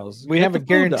McDonald's. We have a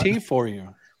guarantee for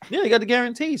you. Yeah, you got the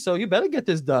guarantee. So you better get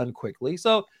this done quickly.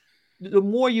 So the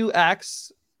more you act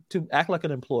like an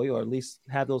employee, or at least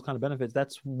have those kind of benefits,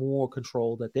 that's more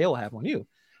control that they'll have on you.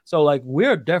 So, like,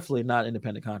 we're definitely not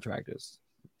independent contractors.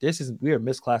 We are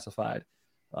misclassified.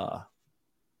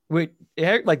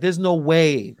 There's no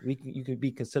way you could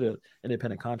be considered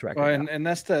independent contractor. Well, and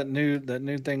that's that new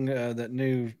thing,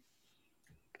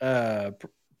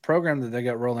 program that they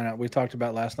got rolling out. We talked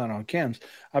about last night on Kim's.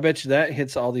 I bet you that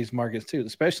hits all these markets too,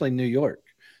 especially New York.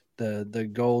 The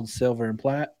gold, silver, and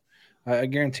plat. I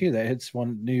guarantee you that hits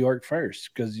New York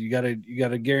first, because you got to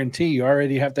guarantee you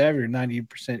already have to have your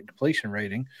 90% completion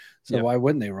rating. So why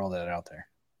wouldn't they roll that out there?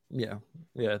 Yeah,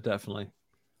 definitely.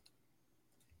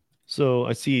 So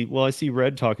I see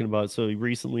Red talking about, so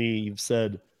recently you've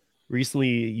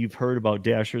heard about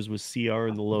dashers with CR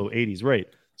in the low 80s, right?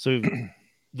 So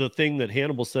the thing that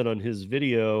Hannibal said on his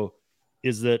video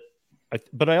is that,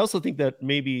 but I also think that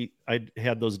maybe I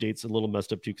had those dates a little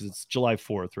messed up too, because it's July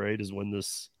 4th, right? Is when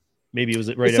this, maybe it was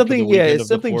right after the weekend it's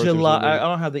something July. I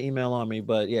don't have the email on me,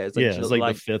 but it's like it's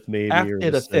like the 5th maybe, after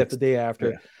or the 5th, the day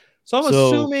after. Yeah. So I'm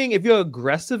assuming if you're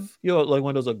aggressive, you're like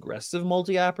one of those aggressive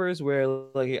multi-appers where,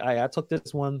 like, I took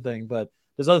this one thing, but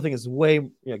this other thing is way,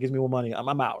 gives me more money.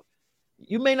 I'm out.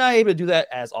 You may not be able to do that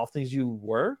as often as you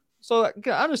were. So I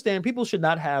understand people should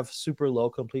not have super low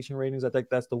completion ratings. I think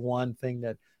that's the one thing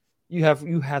that you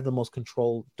have the most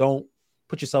control. Don't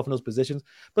put yourself in those positions.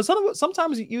 But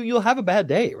sometimes you'll have a bad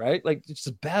day, right? Like, it's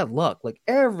just bad luck. Like,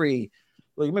 maybe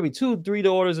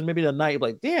 2-3 orders, and maybe the night,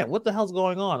 like, damn, what the hell's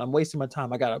going on? I'm wasting my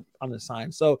time. I got to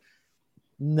unassign. So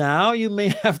now you may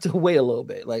have to wait a little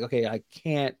bit. Like, okay, I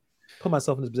can't put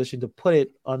myself in this position to put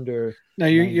it under. No,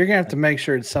 you're gonna have to make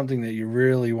sure it's something that you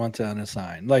really want to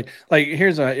unassign. Like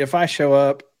if I show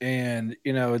up and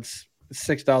it's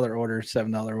 $6 order,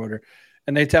 $7 order,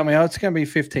 and they tell me, oh, it's gonna be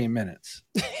 15 minutes,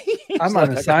 I'm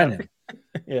unassigning.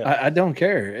 I don't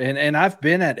care. And I've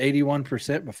been at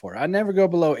 81% before. I never go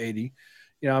below 80.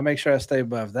 I make sure I stay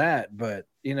above that. But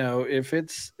if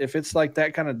it's like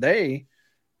that kind of day,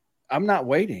 I'm not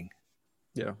waiting.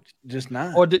 Yeah, just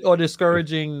not. Or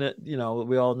discouraging that.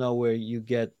 We all know where you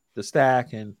get the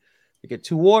stack and you get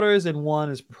 2 orders and one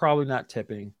is probably not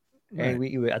tipping. Right. And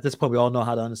we at this point we all know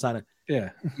how to undersign it.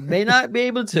 Yeah, you may not be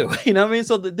able to. You know what I mean?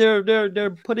 So they're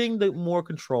putting the more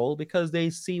control because they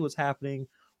see what's happening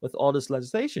with all this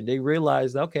legislation. They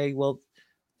realize, okay, well,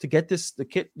 to get this to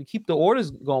keep the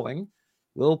orders going,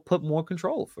 we'll put more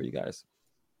control for you guys.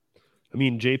 I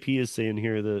mean, JP is saying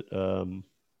here that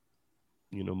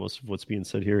most of what's being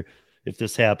said here, if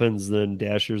this happens, then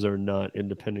Dashers are not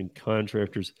independent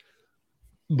contractors,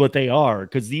 but they are,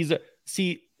 because these are.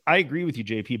 See, I agree with you,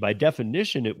 JP. By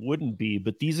definition, it wouldn't be,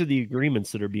 but these are the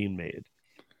agreements that are being made.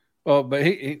 Well, but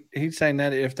he's saying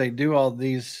that if they do all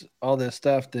this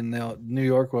stuff, then New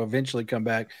York will eventually come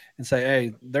back and say,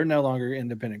 "Hey, they're no longer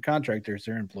independent contractors;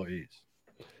 they're employees."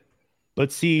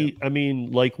 But see, I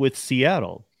mean, like with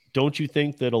Seattle, don't you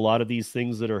think that a lot of these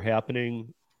things that are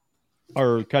happening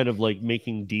are kind of like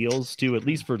making deals to, at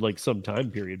least for like some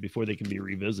time period before they can be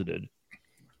revisited?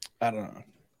 I don't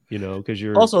know. Because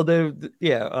you're also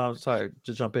sorry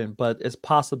to jump in, but it's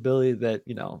possibility that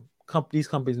these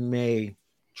companies may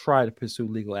try to pursue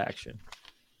legal action.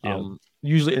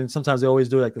 Usually, and sometimes they always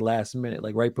do it like the last minute,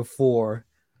 like right before.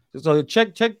 So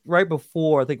check right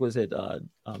before, I think was it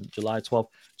July 12th.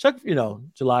 Check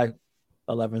July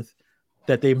 11th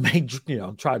that they may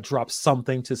try to drop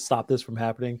something to stop this from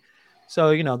happening.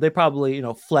 So they probably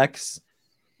flex.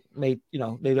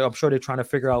 I'm sure they're trying to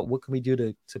figure out what can we do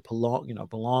to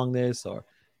prolong this, or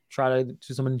try to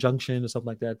do some injunction or something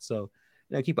like that. So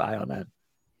keep an eye on that.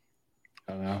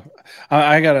 I don't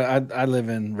know. I live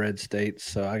in red states,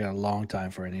 so I got a long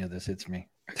time for any of this hits me.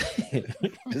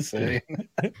 Just saying.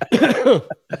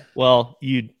 Well,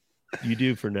 you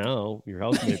do for now. Your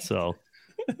housemate, so.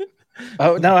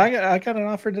 Oh no, I got an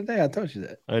offer today. I told you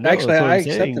that. I know, actually, I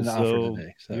accepted an offer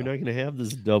today. So. You're not going to have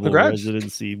this double Congrats.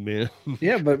 residency, man.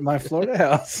 Yeah, but my Florida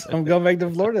house. I'm going back to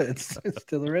Florida. It's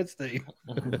still a red state.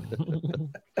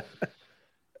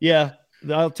 Yeah,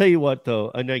 I'll tell you what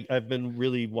though. I've been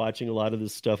really watching a lot of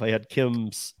this stuff. I had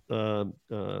Kim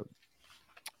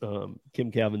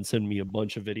Cavan send me a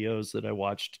bunch of videos that I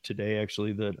watched today.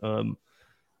 Actually, that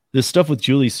this stuff with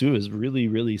Julie Sue is really,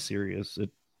 really serious.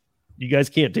 You guys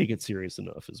can't take it serious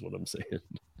enough, is what I'm saying.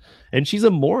 And she's a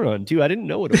moron too. I didn't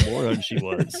know what a moron she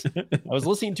was. I was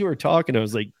listening to her talk, and I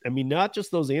was like, I mean, not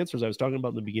just those answers I was talking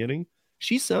about in the beginning.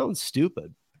 She sounds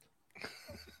stupid.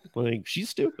 Like, she's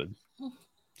stupid.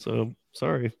 So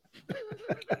sorry.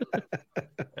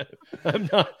 I'm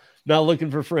not looking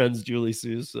for friends, Julie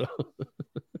Sue. So,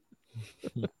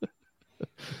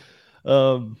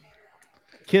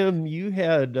 Kim, you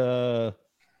had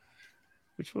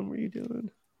which one were you doing?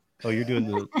 Oh, you're doing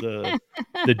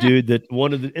the dude that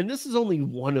one of the, and this is only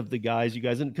one of the guys, you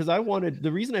guys, and because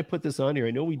the reason I put this on here, I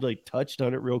know we like touched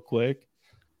on it real quick,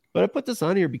 but I put this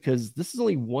on here because this is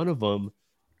only one of them,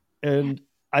 and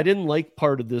I didn't like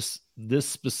part of this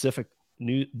specific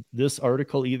this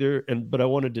article either, but I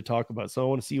wanted to talk about it, so I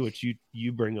want to see what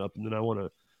you bring up, and then I want to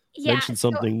mention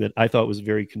something that I thought was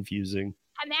very confusing.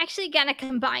 I'm actually going to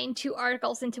combine two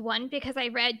articles into one because I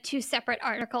read two separate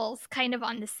articles kind of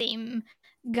on the same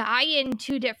guy in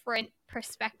two different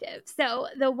perspectives. So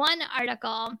the one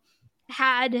article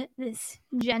had this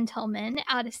gentleman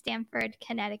out of Stamford,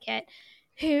 Connecticut,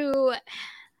 who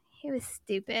he was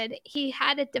stupid. He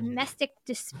had a domestic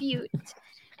dispute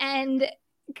and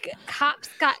cops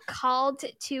got called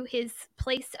to his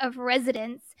place of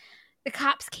residence. The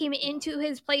cops came into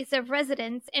his place of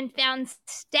residence and found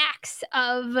stacks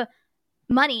of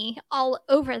money all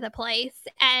over the place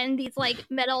and these like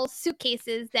metal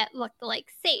suitcases that looked like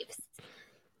safes.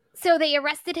 So they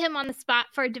arrested him on the spot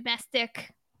for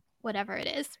domestic whatever it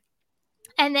is.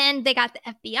 And then they got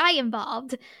the FBI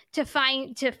involved to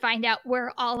find out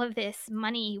where all of this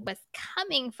money was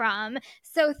coming from.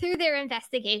 So through their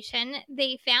investigation,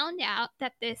 they found out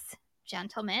that this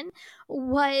gentleman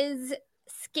was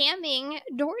scamming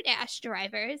DoorDash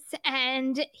drivers,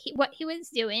 and what he was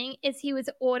doing is he was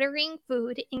ordering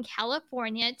food in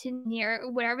California to near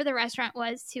wherever the restaurant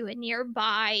was to a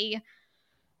nearby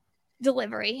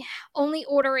delivery, only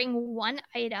ordering one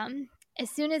item. As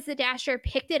soon as the Dasher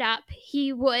picked it up,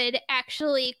 he would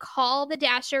actually call the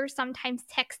Dasher, sometimes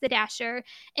text the Dasher,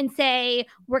 and say,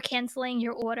 "We're canceling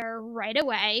your order right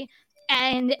away."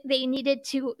 And they needed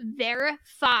to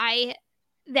verify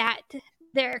that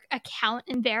their account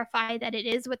and verify that it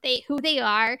is who they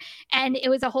are. And it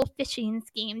was a whole phishing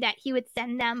scheme that he would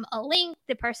send them a link.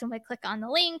 The person would click on the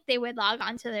link. They would log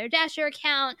on to their Dasher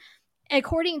account.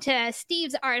 According to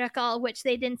Steve's article, which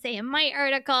they didn't say in my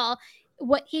article,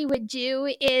 what he would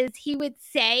do is he would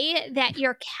say that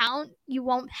your account, you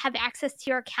won't have access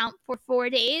to your account for 4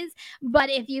 days,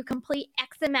 but if you complete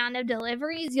X amount of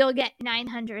deliveries, you'll get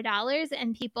 $900,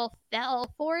 and people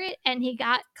fell for it, and he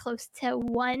got close to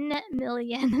 $1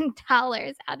 million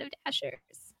out of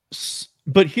Dashers.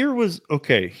 But here's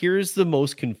the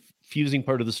most confusing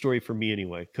part of the story for me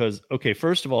anyway. Because, okay,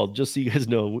 first of all, just so you guys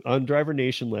know, on Driver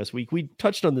Nation last week, we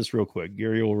touched on this real quick.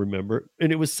 Gary will remember.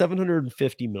 And it was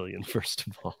 750 million, first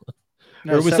of all.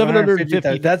 No, or it was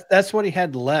 750. That's what he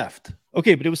had left.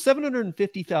 Okay, but it was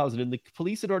 750,000, and the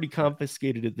police had already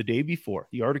confiscated it the day before.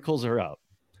 The articles are out.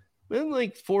 Then,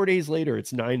 like 4 days later,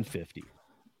 it's 950.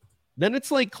 Then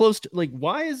it's like close to like,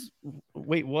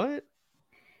 wait, what?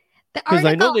 Because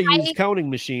I know they use counting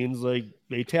machines. Like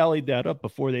they tallied that up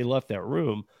before they left that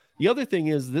room. The other thing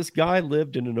is this guy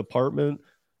lived in an apartment,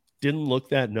 didn't look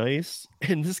that nice,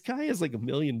 and this guy has like $1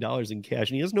 million in cash,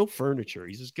 and he has no furniture.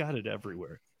 He's just got it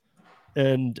everywhere.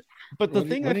 But the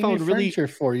thing I found really furniture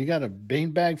for, you got a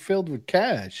beanbag filled with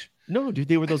cash. No, dude,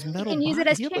 they were those metal. You can use it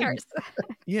as chairs.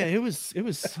 Yeah, it was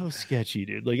so sketchy,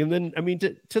 dude. Like, and then I mean,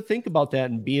 to think about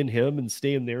that and being him and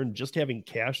staying there and just having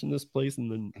cash in this place,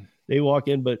 and then they walk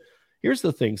in. But here's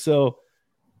the thing: so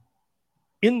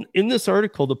in this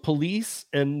article, the police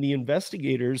and the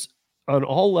investigators on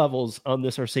all levels on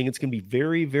this are saying it's going to be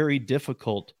very, very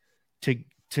difficult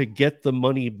to get the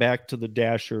money back to the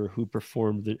dasher who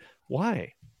performed it.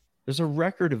 Why? There's a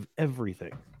record of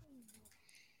everything.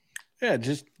 Yeah,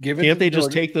 just give it. Can't they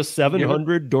just take the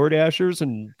 700 DoorDashers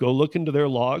and go look into their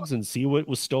logs and see what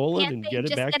was stolen and get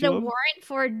it back to them? Can't they just get a warrant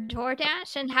for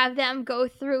DoorDash and have them go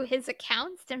through his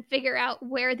accounts and figure out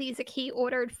where he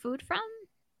ordered food from?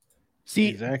 See,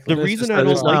 exactly. The reason I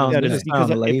don't like that is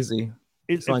because lazy.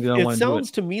 It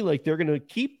sounds to me like they're going to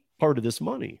keep part of this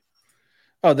money.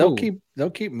 Oh, they'll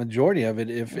keep majority of it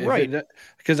if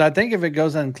because I think if it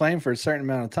goes unclaimed for a certain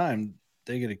amount of time,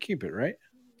 they're going to keep it, right?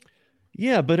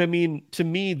 Yeah, but I mean, to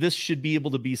me, this should be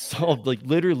able to be solved. Like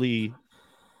literally,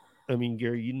 I mean,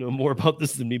 Gary, you know more about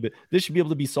this than me, but this should be able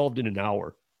to be solved in an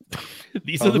hour.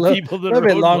 These are the people that are a little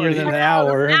bit longer than an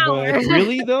hour. But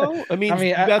really, though, I mean,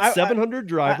 you got 700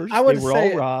 drivers. They were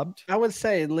all robbed. I would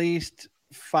say at least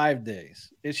 5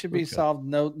 days. It should be solved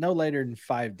no later than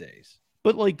 5 days.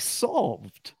 But like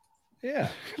solved. Yeah.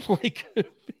 Like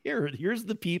here's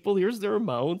the people. Here's their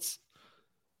amounts.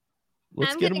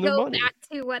 I'm going to go back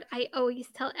to what I always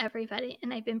tell everybody,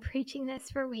 and I've been preaching this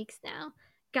for weeks now.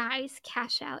 Guys,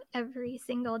 cash out every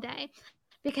single day,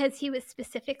 because he was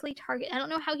specifically targeting, I don't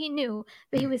know how he knew,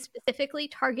 but he was specifically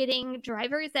targeting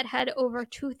drivers that had over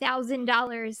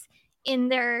 $2,000 in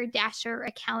their Dasher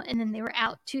account, and then they were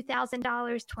out $2,000,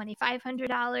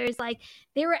 $2,500. Like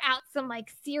they were out some like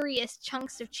serious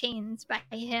chunks of chains by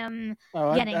him.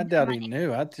 I doubt he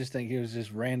knew. I just think he was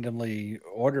just randomly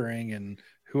ordering, and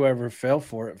whoever fell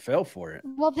for it.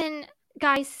 Well, then,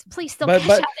 guys, please still cash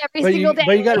out every single day.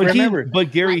 But you got to remember.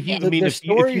 But Gary, if you do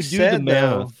the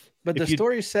math. But the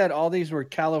story said all these were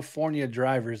California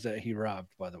drivers that he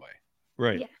robbed, by the way.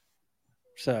 Right. Yeah.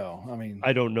 So, I mean.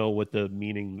 I don't know what the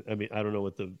meaning. I mean, I don't know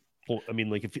what the. I mean,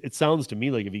 like, if it sounds to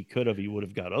me like if he could have, he would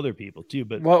have got other people too.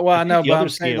 But I know. The other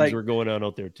scams were going on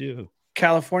out there too.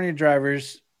 California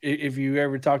drivers, if you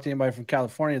ever talk to anybody from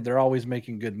California, they're always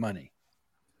making good money.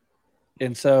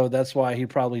 And so that's why he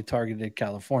probably targeted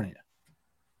California.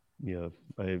 Yeah.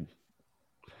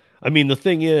 I mean, the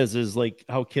thing is like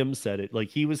how Kim said it, like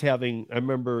he was having, I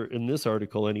remember in this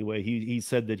article anyway, he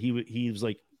said that he was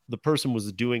like, the person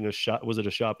was doing a shop. Was it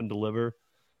a shop and deliver?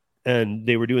 And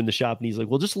they were doing the shop and he's like,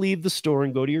 well, just leave the store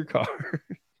and go to your car.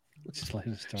 Just leave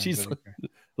the store.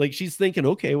 She's thinking,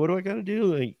 okay, what do I got to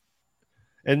do? Like,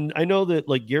 and I know that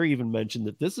like Gary even mentioned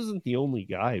that this isn't the only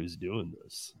guy who's doing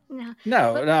this.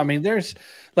 No. I mean, there's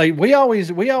like, we always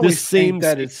think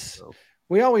that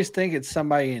we always think it's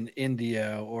somebody in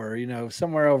India or,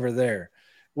 somewhere over there.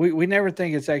 We never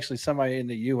think it's actually somebody in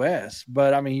the US,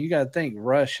 but I mean, you got to think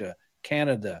Russia,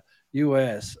 Canada,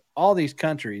 US, all these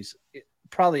countries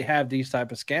probably have these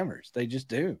type of scammers. They just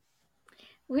do.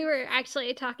 We were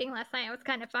actually talking last night. It was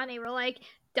kind of funny. We're like,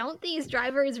 don't these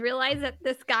drivers realize that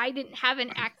this guy didn't have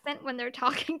an accent when they're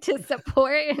talking to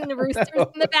support and the roosters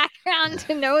in the background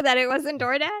to know that it wasn't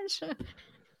DoorDash?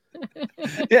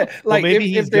 Yeah, like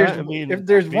if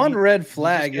there's one red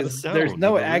flag is there's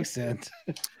no accent.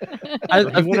 I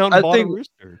think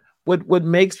what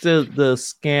makes the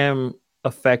scam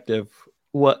effective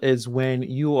is when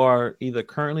you are either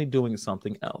currently doing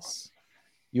something else.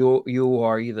 You're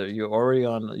already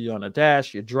on a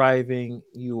dash, you're driving,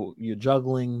 you're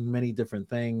juggling many different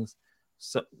things.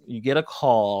 So you get a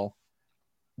call.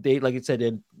 They, like you said,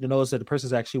 you notice that the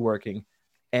person's actually working,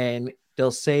 and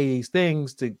they'll say these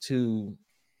things to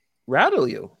rattle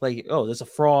you. Like, oh, there's a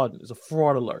fraud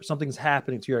alert. Something's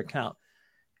happening to your account,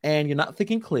 and you're not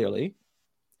thinking clearly.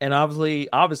 And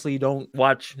obviously, you don't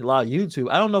watch a lot of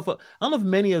YouTube. I don't know if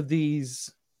many of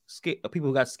these people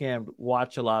who got scammed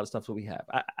watch a lot of stuff that we have.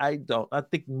 I don't. I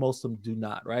think most of them do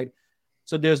not, right?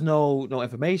 So there's no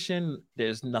information.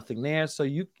 There's nothing there. So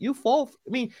you fall.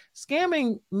 I mean,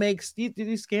 scamming makes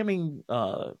these scamming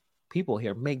people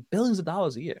here make billions of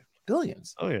dollars a year.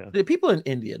 Billions. Oh yeah. The people in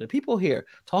India, the people here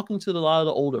talking to a lot of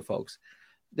the older folks,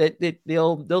 that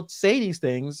they'll say these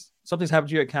things. Something's happened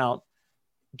to your account.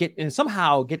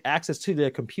 Somehow get access to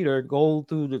their computer, go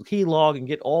through the key log and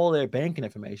get all their banking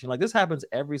information. Like this happens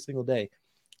every single day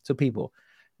to people.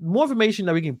 More information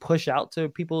that we can push out to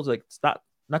people, like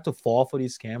not to fall for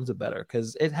these scams, the better,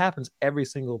 because it happens every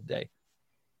single day.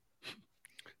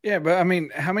 Yeah, but I mean,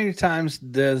 how many times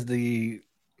does the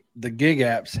gig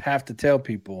apps have to tell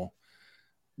people,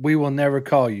 we will never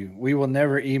call you, we will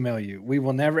never email you, we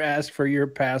will never ask for your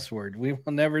password, we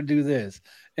will never do this,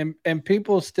 and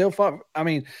people still fall. I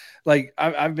mean, like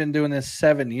I've been doing this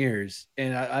 7 years,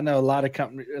 and I know a lot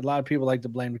of people like to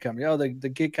blame the company. Oh, the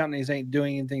gig companies ain't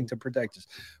doing anything to protect us.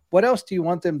 What else do you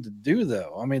want them to do,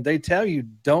 though? I mean, they tell you,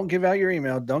 don't give out your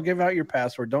email, don't give out your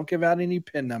password, don't give out any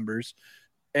PIN numbers,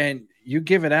 and you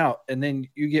give it out, and then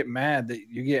you get mad that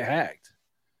you get hacked.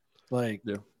 Like,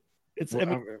 yeah. It's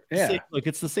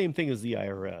it's the same thing as the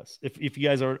IRS. If you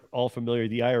guys aren't all familiar,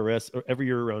 the IRS every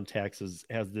year around taxes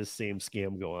has this same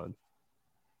scam go on,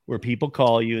 where people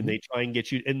call you and they try and get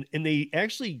you, and they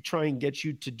actually try and get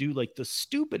you to do like the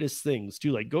stupidest things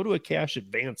too, like go to a cash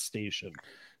advance station.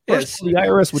 First, the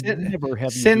IRS would never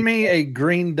have you send me a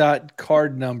green dot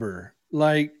card number.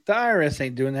 Like the IRS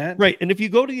ain't doing that. Right. And if you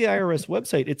go to the IRS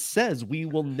website, it says we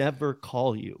will never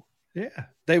call you. Yeah,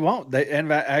 they won't.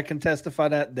 And I can testify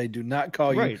that they do not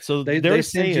call you. Right. So they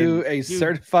send you a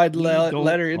certified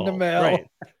letter in the mail.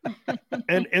 Right.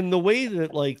 and the way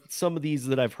that like some of these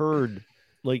that I've heard,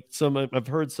 like I've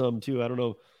heard some too. I don't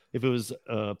know if it was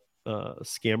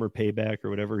Scammer Payback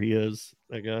or whatever he is,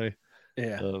 that guy.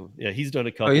 Yeah, he's done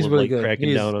a couple he's of really like good. cracking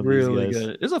He's down on really these guys.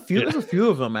 Good. There's a few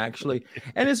of them actually,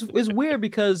 and it's weird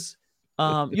because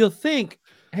you'll think,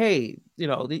 hey,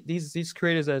 these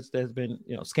creators that's been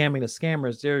scamming the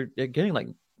scammers, they're getting like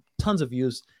tons of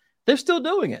views. They're still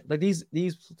doing it, like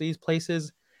these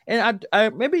places. And I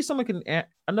maybe someone can.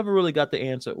 I never really got the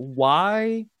answer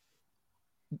why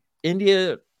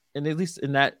India, and at least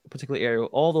in that particular area,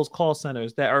 all those call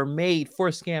centers that are made for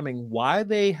scamming, why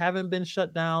they haven't been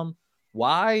shut down.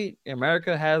 Why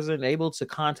America hasn't able to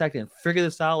contact and figure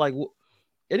this out? Like,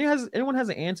 anyone has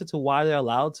an answer to why they're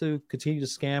allowed to continue to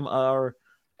scam our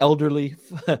elderly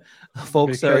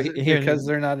folks because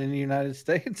they're not in the United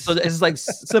States? So it's like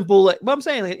simple. Like, but I'm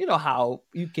saying, like, how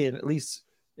you can at least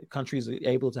countries are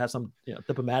able to have some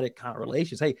diplomatic kind of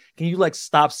relations. Hey, can you like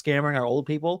stop scamming our old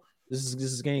people? This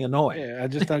is getting annoying. Yeah, I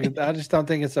just don't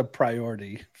think it's a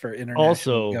priority for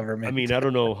international government. I mean, I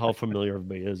don't know how familiar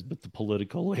everybody is, but the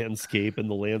political landscape and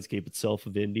the landscape itself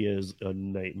of India is a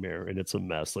nightmare, and it's a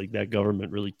mess. Like that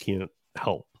government really can't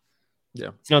help. Yeah,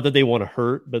 it's not that they want to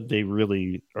hurt, but they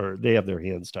really are. They have their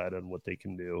hands tied on what they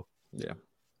can do. Yeah,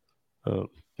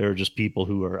 there are just people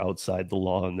who are outside the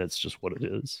law, and that's just what it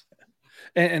is.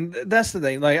 And that's the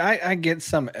thing. Like I get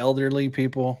some elderly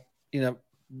people,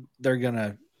 they're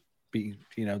gonna be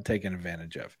taken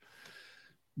advantage of.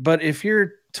 But if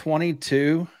you're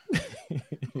 22,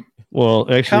 well,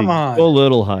 actually, come on, go a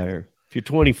little higher. If you're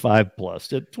 25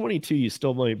 plus, at 22, you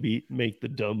still might make the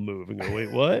dumb move and go,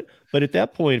 wait, what? But at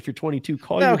that point, if you're 22,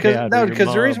 call your dad. No,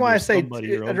 because the reason why I say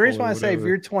if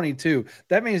you're 22,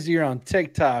 that means you're on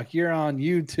TikTok, you're on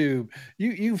YouTube,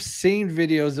 you've seen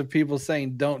videos of people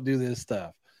saying don't do this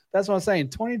stuff. That's what I'm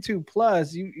saying. 22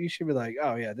 plus, you should be like,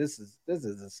 oh yeah, this is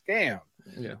a scam.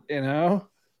 Yeah.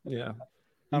 Yeah.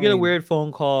 You get a weird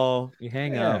phone call, you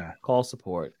hang up, call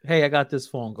support. Hey, I got this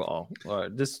phone call, or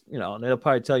this, and they'll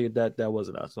probably tell you that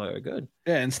wasn't us. So good.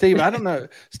 Yeah, and Steve, I don't know,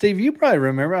 Steve, you probably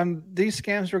remember these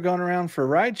scams were going around for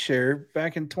rideshare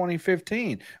back in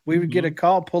 2015. We would get a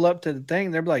call, pull up to the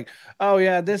thing, they're like, oh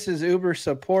yeah, this is Uber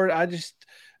support. I just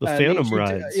the Phantom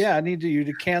rides. I need you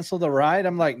to cancel the ride.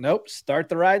 I'm like, nope, start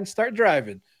the ride and start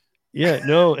driving. Yeah,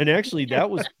 no, and actually that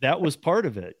was part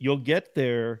of it. You'll get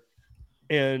there.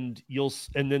 And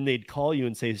then they'd call you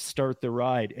and say, start the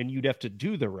ride. And you'd have to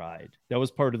do the ride. That was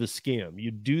part of the scam.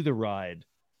 You'd do the ride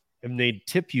and they'd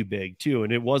tip you big too.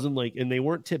 And it wasn't like, and they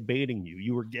weren't tip baiting you.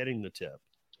 You were getting the tip,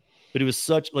 but it was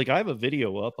I have a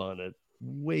video up on it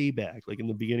way back, like in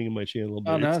the beginning of my channel.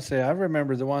 Oh no. See, I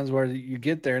remember the ones where you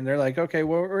get there and they're like, okay,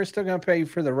 well, we're still going to pay you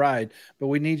for the ride, but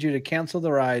we need you to cancel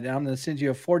the ride. And I'm going to send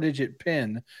you a 4-digit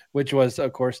PIN, which was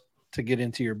of course to get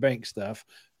into your bank stuff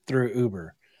through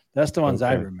Uber. That's the ones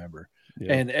I remember.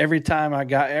 Yeah. And every time I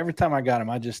got them,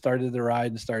 I just started the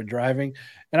ride and started driving.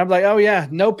 And I'm like, oh yeah,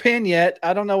 no PIN yet.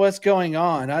 I don't know what's going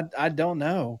on. I don't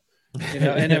know.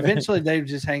 And eventually they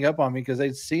just hang up on me because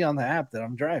they see on the app that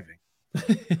I'm driving.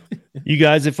 You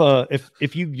guys,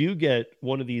 if you do get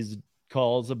one of these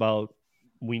calls about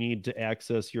we need to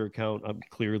access your account,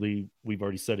 clearly we've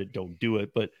already said it, don't do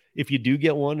it. But if you do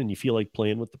get one and you feel like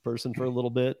playing with the person for a little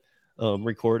bit,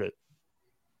 record it.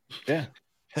 Yeah.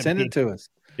 Send it to us.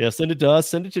 Yeah, send it to us,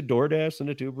 send it to DoorDash, send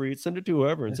it to Uber Eats, send it to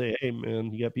whoever and say, hey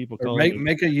man, you got people calling.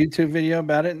 Make a YouTube video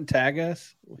about it and tag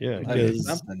us. Yeah, because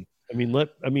something.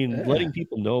 Letting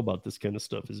people know about this kind of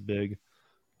stuff is big.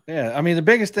 Yeah, I mean, the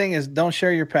biggest thing is don't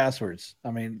share your passwords.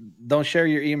 I mean, don't share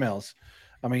your emails.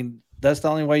 I mean, that's the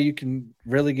only way you can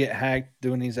really get hacked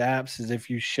doing these apps is if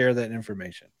you share that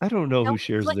information. I don't know who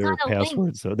shares their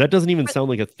passwords, though. That doesn't even sound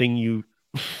like a thing you...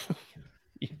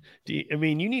 I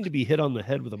mean, you need to be hit on the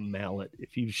head with a mallet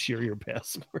if you share your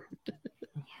password.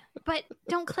 But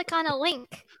don't click on a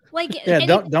link.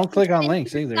 Don't click on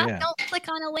links either. Don't click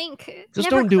on a link. Just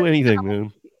don't do anything,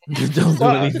 man. Just don't do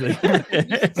anything.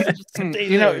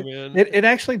 It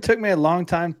actually took me a long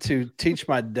time to teach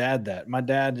my dad that. My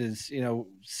dad is,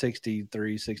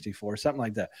 63, 64, something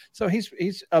like that. So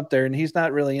he's up there and he's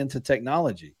not really into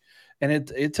technology. And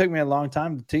it took me a long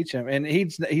time to teach him. And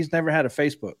he's never had a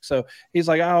Facebook. So he's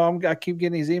like, I keep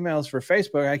getting these emails for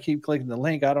Facebook. I keep clicking the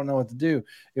link. I don't know what to do.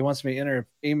 It wants me to enter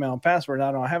email and password.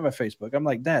 I don't have a Facebook. I'm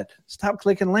like, Dad, stop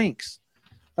clicking links.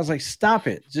 I was like, stop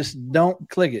it. Just don't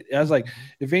click it. I was like,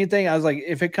 if anything,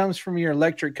 if it comes from your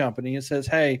electric company, it says,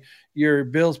 hey, your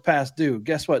bill's past due.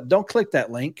 Guess what? Don't click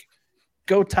that link.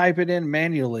 Go type it in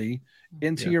manually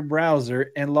into your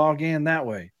browser and log in that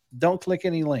way. Don't click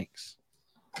any links.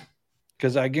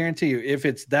 Because I guarantee you, if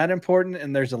it's that important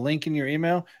and there's a link in your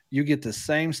email, you get the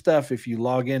same stuff if you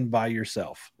log in by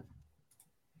yourself.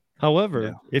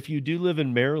 However, if you do live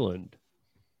in Maryland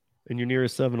and you're near a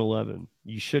 7-Eleven,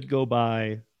 you should go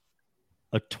buy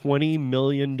a $20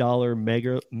 million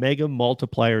mega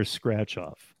multiplier scratch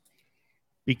off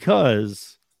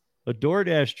because a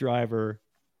DoorDash driver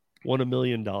won $1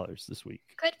 million this week.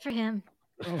 Good for him.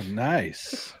 Oh,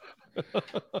 nice.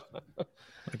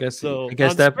 I guess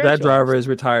that driver is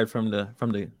retired from the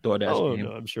DoorDash game.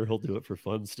 No, I'm sure he'll do it for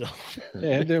fun still.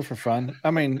 Yeah, he'll do it for fun.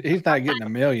 I mean, he's not getting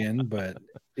 $1 million, but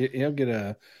he'll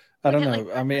get I don't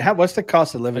know. I mean, what's the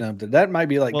cost of living up there? That might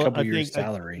be like a couple years'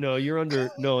 salary. No,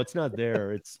 it's not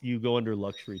there. It's you go under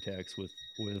luxury tax with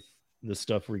the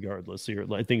stuff regardless. So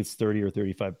I think it's 30 or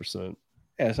 35%.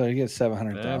 Yeah, so he gets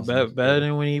 $700,000. Better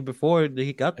than before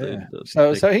he got the.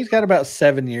 So he's got about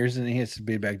 7 years, and he has to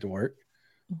be back to work.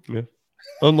 Yeah,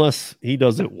 unless he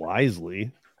does it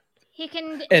wisely. He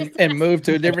can and move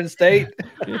to a different state.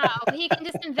 No, he can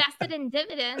just invest it in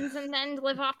dividends and then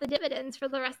live off the dividends for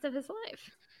the rest of his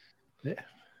life. Yeah,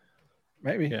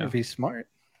 maybe if he's smart.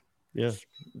 Yeah.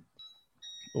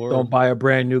 Or don't buy a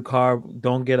brand new car.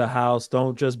 Don't get a house.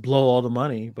 Don't just blow all the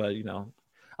money. But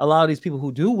a lot of these people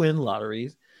who do win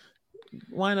lotteries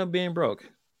wind up being broke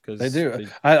because they do.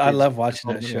 I love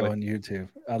watching that show on YouTube.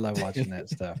 I love watching that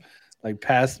stuff. Like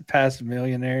past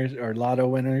millionaires or lotto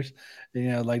winners,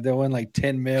 like they'll win like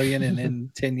 10 million and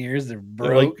in 10 years they're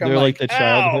broke. They're like the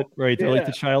childhood, right? They're like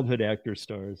the childhood actor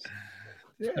stars.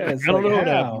 Yeah, I don't know what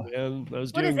happened, man. I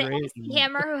was doing great. MC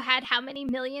Hammer who had how many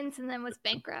millions and then was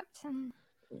bankrupt?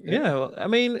 Yeah, I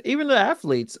mean, even the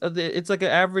athletes, it's like an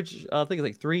average. I think it's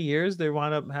like 3 years they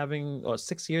wind up having, or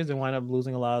 6 years they wind up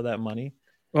losing a lot of that money.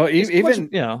 Well,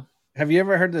 have you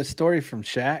ever heard the story from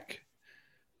Shaq?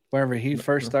 Whenever he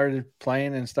first started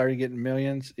playing and started getting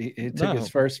millions, he got his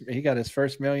first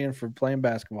 $1 million for playing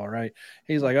basketball, right?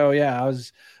 He's like, oh yeah, I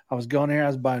was going here, I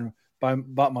was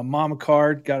bought my mom a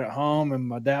car, got it home, and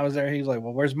my dad was there. He was like,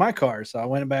 well, where's my car? So I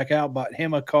went back out, bought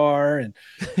him a car, and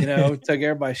took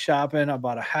everybody shopping. I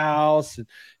bought a house, and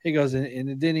he goes, and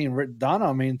it didn't even dawn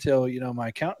on me until my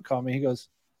accountant called me. He goes,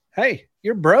 hey,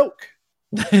 you're broke.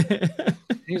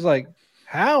 He's like,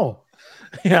 how?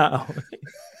 Yeah.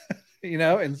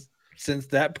 And since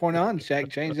that point on,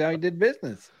 Shaq changed how he did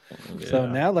business. Yeah. So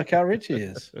now look how rich he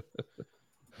is.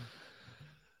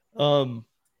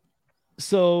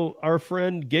 So our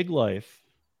friend Gig Life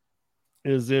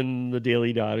is in the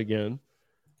Daily Dot again.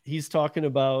 He's talking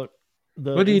about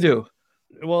what do you do?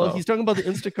 Well, he's talking about the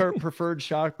Instacart preferred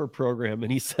shopper program,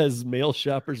 and he says male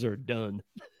shoppers are done.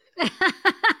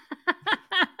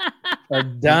 Are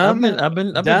dumb? I've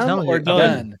been telling you.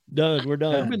 Done. We're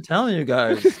done. I've been telling you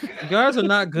guys. You guys are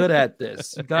not good at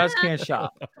this. You guys can't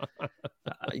shop.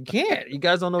 You can't. You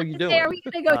guys don't know what you're doing. Are we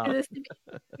gonna go to this?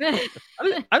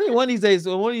 I think one of these days,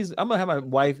 I'm gonna have my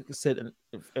wife sit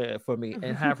for me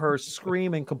and have her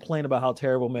scream and complain about how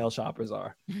terrible male shoppers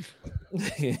are.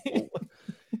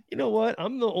 You know what?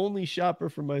 I'm the only shopper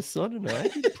for my son and I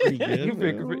do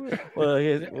pretty good. Well,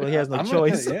 he has no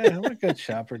choice. I'm a good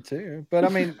shopper too. But I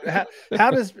mean,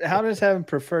 how does having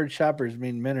preferred shoppers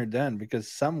mean men are done?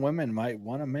 Because some women might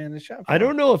want a man to shop for. I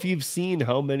don't know if you've seen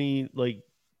how many, like,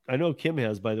 I know Kim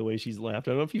has, by the way, she's laughed.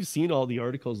 I don't know if you've seen all the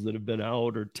articles that have been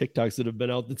out or TikToks that have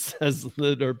been out that says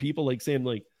that are people like saying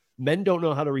like men don't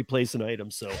know how to replace an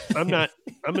item. So I'm going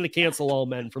to cancel all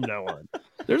men from now on.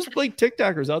 There's like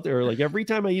TikTokers out there. Like every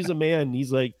time I use a man,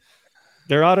 he's like,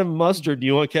 they're out of mustard. Do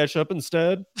you want ketchup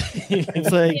instead?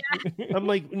 It's like, I'm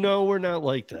like, no, we're not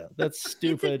like that. That's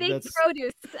stupid. It's a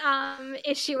big produce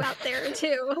issue out there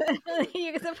too.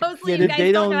 Supposedly,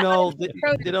 they don't know.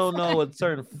 They don't know what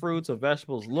certain fruits or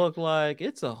vegetables look like.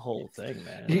 It's a whole thing,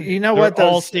 man. You know they're what?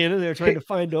 All standing there trying to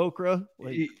find okra.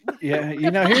 Like, yeah,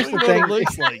 here's the thing. It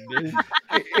looks like, dude.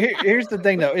 Here's the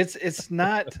thing, though. It's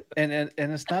not, and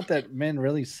it's not that men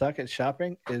really suck at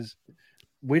shopping. Is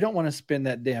we don't want to spend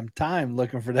that damn time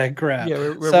looking for that crap. Yeah,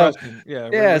 we're rushing.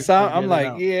 So I'm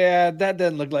like, that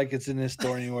doesn't look like it's in this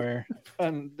store anywhere.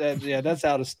 And that's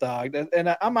out of stock.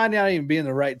 And I might not even be in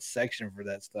the right section for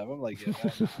that stuff. I'm like,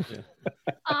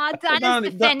 Don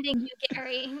is defending you,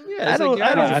 Gary. Yeah, I don't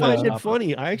find it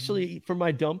funny. I actually, for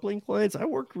my dumpling clients, I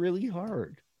work really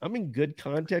hard. I'm in good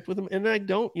contact with them, and I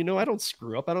don't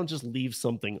screw up. I don't just leave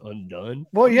something undone.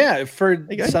 Well, yeah, for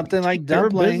something like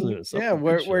dumpling,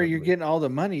 where you're getting all the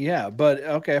money, yeah. But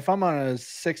okay, if I'm on a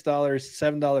 $6,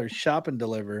 $7 shop and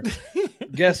deliver,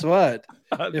 guess what?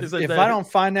 If I don't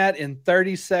find that in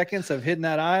 30 seconds of hitting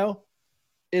that aisle,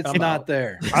 it's not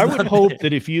there. I would hope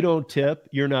that if you don't tip,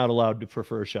 you're not allowed to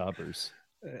prefer shoppers.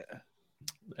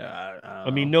 I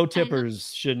mean, no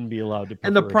tippers shouldn't be allowed to prefer.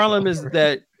 And the problem is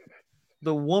that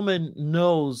the woman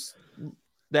knows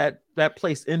that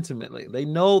place intimately. They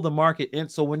know the market.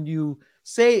 And so when you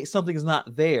say something is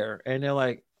not there and they're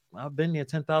like, I've been there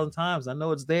 10,000 times. I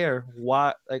know it's there.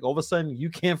 Why? Like all of a sudden you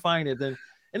can't find it. Then,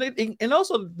 and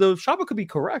also the shopper could be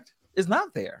correct. It's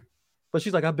not there, but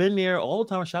she's like, I've been there all the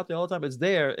time. I shop there all the time. It's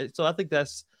there. So I think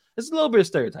it's a little bit of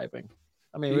stereotyping.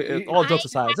 I mean, all jokes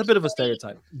aside, it's a bit of a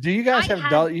stereotype. Do you guys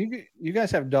have you guys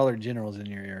have Dollar Generals in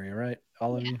your area, right?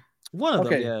 All of you? One of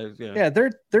them, yeah,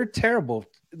 they're terrible.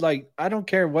 Like, I don't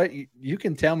care what you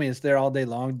can tell me it's there all day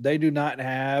long. They do not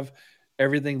have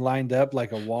everything lined up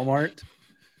like a Walmart.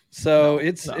 So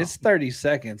it's 30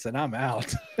 seconds and I'm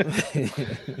out. That's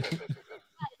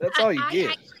all you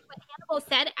get. Actually, what Hannibal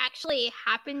said actually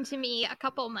happened to me a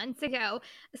couple months ago.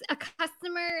 A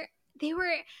customer, have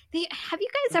you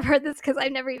guys ever heard this? Because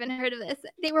I've never even heard of this.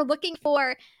 They were looking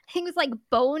for, I think it was like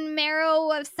bone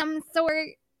marrow of some sort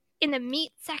in the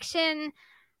meat section.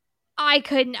 I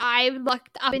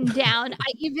looked up and down.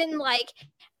 I even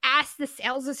asked the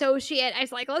sales associate. I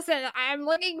was like, listen, I'm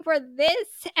looking for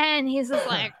this. And he's just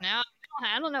like, no,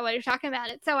 I don't know what you're talking about.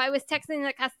 So I was texting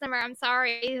the customer, I'm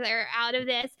sorry, they're out of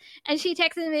this. And she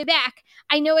texted me back,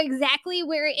 I know exactly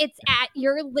where it's at.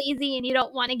 You're lazy and you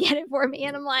don't want to get it for me.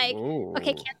 And I'm like,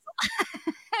 okay, cancel.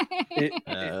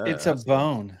 It's a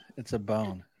bone. It's a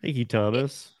bone. Thank you,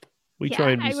 Thomas. We try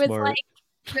and be smart. Like,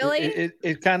 really?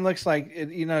 It kind of looks like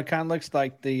it kind of looks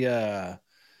like the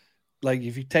like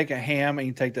if you take a ham and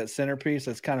you take that centerpiece,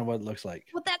 that's kind of what it looks like.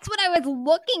 Well, that's what I was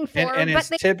looking for. And it's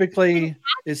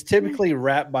typically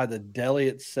wrapped by the deli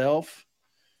itself.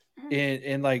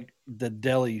 In like the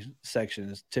deli section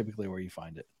is typically where you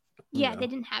find it. Yeah, they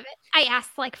didn't have it. I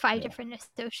asked like 5 different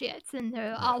associates, and they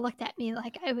all looked at me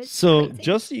like I was. So crazy.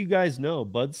 just so you guys know,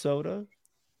 Bud Soda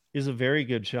is a very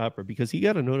good shopper because he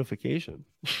got a notification.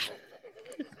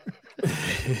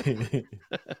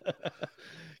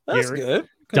 That's good.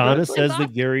 Donna says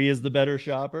that Gary is the better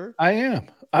shopper. I am.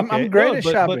 I'm great at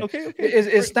shopping. But okay.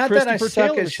 It's not that I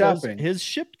suck at shopping. His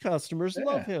shipped customers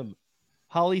love him.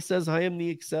 Holly says I am the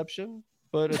exception,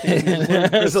 but I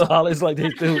think so Holly's like they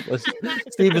do.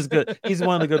 Steve is good. He's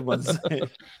one of the good ones.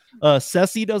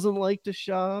 Ceci doesn't like to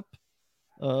shop.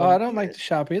 I don't like to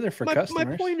shop either for customers.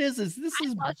 My point is this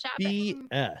is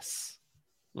BS.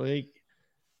 Like,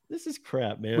 this is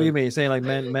crap, man. What do you mean? You're saying like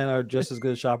men are just as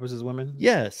good shoppers as women?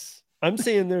 Yes. I'm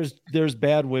saying there's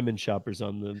bad women shoppers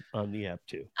on the app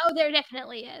too. Oh, there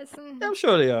definitely is. I'm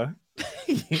sure they are.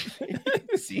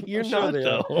 See, you're not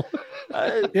though.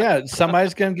 Yeah,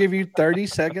 somebody's gonna give you 30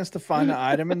 seconds to find the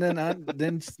item, and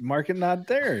then mark it not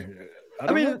there.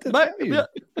 The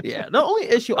only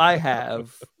issue I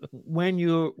have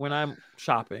when I'm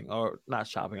shopping or not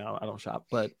shopping, I don't shop,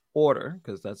 but order,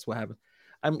 because that's what happens.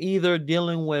 I'm either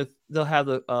dealing with, they'll have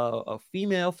a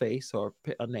female face or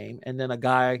a name, and then a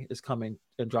guy is coming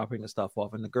and dropping the stuff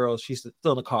off, and the girl, she's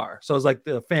still in the car. So it's like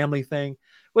the family thing,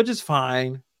 which is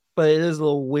fine. but it is a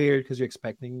little weird because you're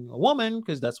expecting a woman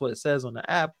because that's what it says on the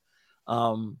app.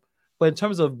 But in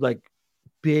terms of like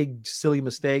big silly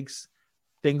mistakes,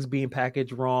 things being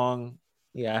packaged wrong,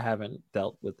 yeah, I haven't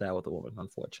dealt with that with a woman,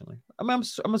 unfortunately. I mean,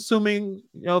 I'm assuming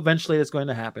eventually it's going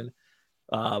to happen,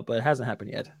 but it hasn't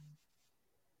happened yet.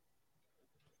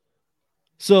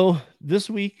 So this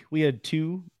week we had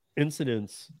 2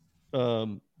 incidents.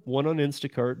 One on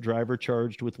Instacart, driver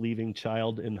charged with leaving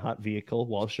child in hot vehicle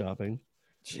while shopping.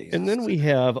 Jesus. And then we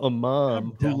have a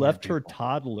mom who left her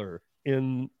toddler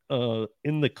in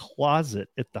the closet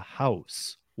at the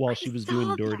house while she was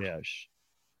doing DoorDash.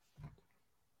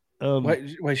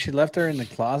 Wait, she left her in the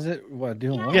closet? What,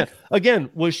 doing what? Yeah.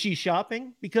 Again, was she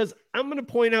shopping? Because I'm going to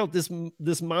point out this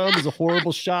mom is a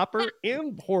horrible shopper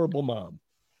and horrible mom.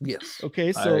 Yes.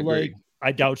 Okay, so like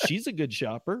I doubt she's a good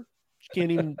shopper. She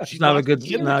can't even. She's not a good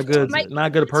person. Not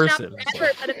a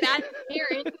rapper, but a bad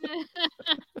parent.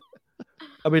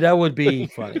 I mean, that would be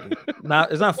funny.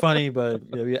 It's not funny, but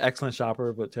you're an excellent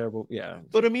shopper, but terrible. Yeah.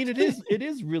 But I mean, it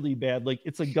is really bad. Like,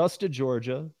 it's Augusta,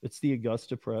 Georgia. It's the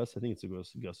Augusta Press. I think it's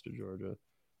Augusta, Georgia.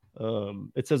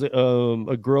 It says a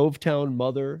Grovetown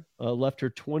mother left her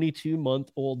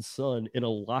 22-month-old son in a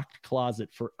locked closet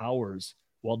for hours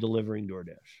while delivering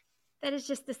DoorDash. That is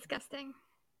just disgusting.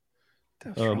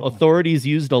 Authorities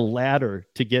used a ladder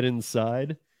to get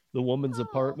inside the woman's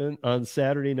apartment on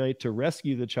Saturday night to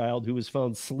rescue the child, who was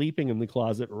found sleeping in the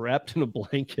closet, wrapped in a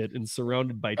blanket and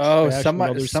surrounded by trash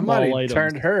somebody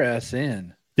turned her ass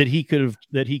in that he could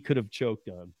have choked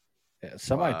on. Yeah,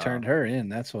 somebody turned her in.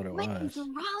 That's what it was. What is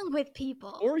wrong with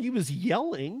people? Or he was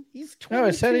yelling. He's 22 No,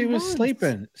 it said he was months.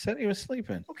 sleeping. It said he was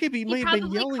sleeping. Okay, but he might have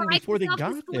been yelling before they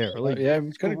got there. Like, yeah,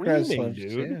 he could have cried,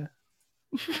 dude. Yeah.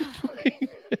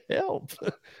 Help.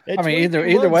 I mean,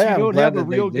 either way, I'm don't glad have a that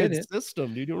real they did good it.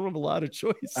 system, dude. You don't have a lot of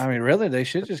choice. I mean, really, they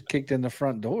should just kicked in the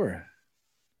front door.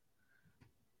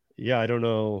 Yeah, I don't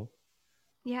know.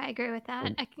 Yeah, I agree with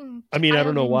that. I mean, I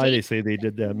don't know why they say they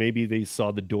did that. Maybe they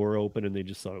saw the door open and they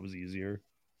just thought it was easier.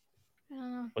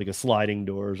 Like a sliding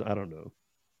doors. I don't know.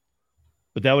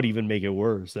 But that would even make it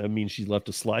worse. That means she left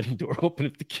a sliding door open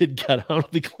if the kid got out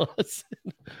of the closet.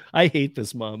 I hate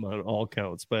this mom on all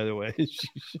counts, by the way.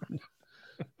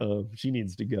 She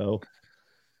needs to go.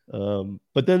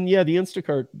 But then, yeah, the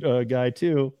Instacart guy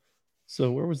too.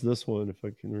 So where was this one, if I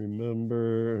can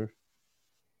remember?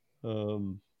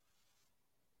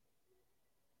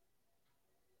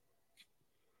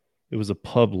 It was a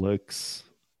Publix.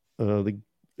 An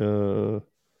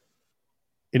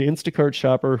Instacart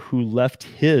shopper who left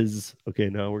his. Okay,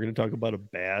 now we're going to talk about a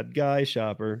bad guy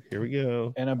shopper. Here we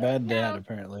go. And a bad dad,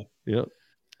 apparently. Yep.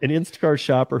 An Instacart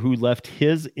shopper who left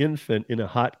his infant in a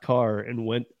hot car and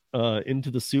went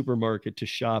into the supermarket to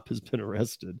shop has been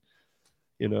arrested.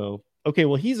 Okay,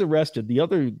 well, he's arrested. The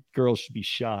other girl should be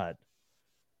shot.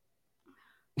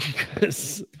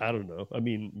 Because I don't know. I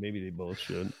mean, maybe they both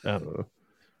should. I don't know.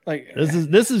 Like,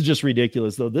 this is just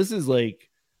ridiculous, though. This is like,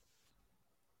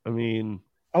 I mean,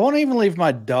 I won't even leave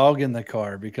my dog in the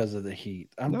car because of the heat.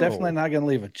 I'm definitely not going to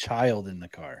leave a child in the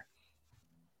car.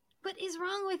 What is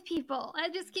wrong with people? I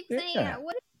just keep saying that.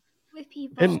 What is wrong with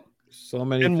people? And so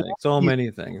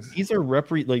many things. These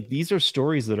are these are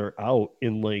stories that are out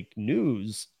in like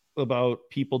news about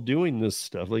people doing this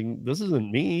stuff. Like, this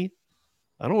isn't me.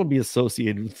 I don't want to be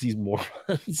associated with these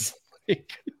morons.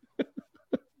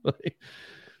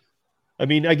 I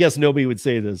mean, I guess nobody would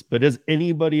say this, but has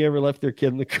anybody ever left their kid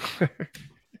in the car?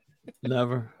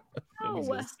 Never. I was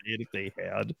gonna say it if they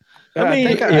had. I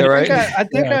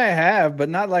think I have, but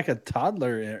not like a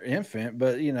toddler or infant.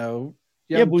 But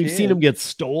but we've seen them get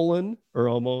stolen or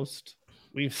almost.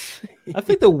 I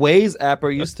think the Waze app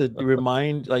used to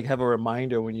have a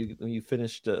reminder when you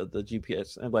finish the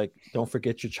GPS and like, don't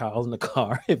forget your child in the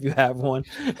car if you have one.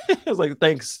 It was like,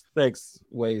 thanks Waze.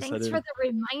 Thanks for the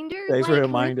reminder. Thanks for the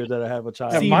reminder that I have a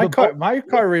child. My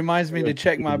car reminds me to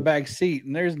check my back seat,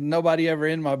 and there's nobody ever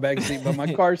in my back seat, but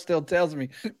my car still tells me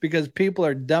because people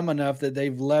are dumb enough that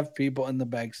they've left people in the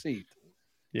back seat.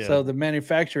 Yeah. So the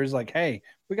manufacturer is like, hey,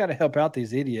 we got to help out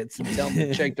these idiots and tell them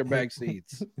to check their back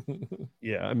seats.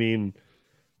 Yeah, I mean,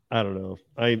 I don't know.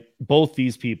 Both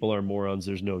these people are morons.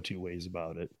 There's no two ways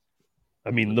about it.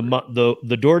 I mean, the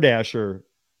DoorDasher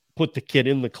put the kid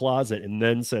in the closet and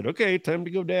then said, okay, time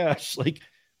to go dash. Like,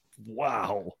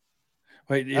 wow.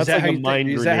 Wait, is that how you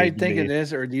think it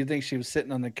is? Or do you think she was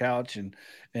sitting on the couch and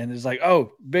it's like,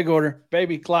 oh, big order,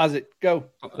 baby, closet, go.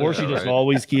 Or she just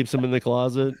always keeps him in the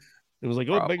closet. It was like,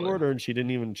 oh, big order, and she didn't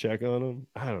even check on him.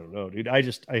 I don't know, dude. I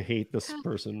hate this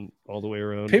person all the way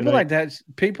around. People like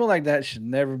that should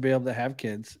never be able to have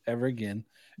kids ever again.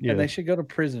 Yeah. And they should go to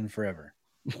prison forever.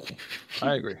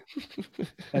 I agree.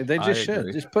 Like they just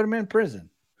should just put them in prison.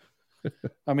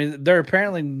 I mean, they're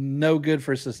apparently no good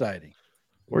for society.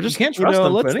 Or just can't trust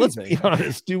them for let's anything. be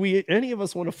honest. Do we any of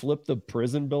us want to flip the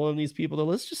prison bill on these people?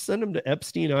 Let's just send them to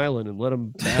Epstein Island and let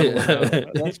them battle it out.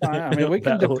 That's fine. I mean, we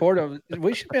can deport them.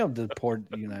 We should be able to deport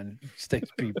United States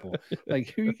people.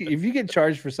 Like, if you get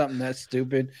charged for something that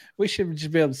stupid, we should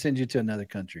just be able to send you to another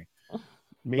country.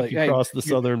 Make you cross the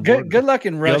southern border. Good luck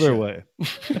in Russia. The other way.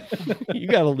 You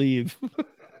got to leave.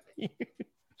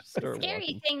 The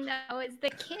scary thing, though, is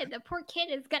the poor kid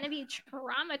is going to be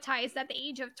traumatized at the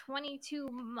age of 22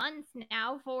 months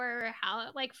now for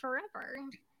forever.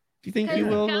 Do you think he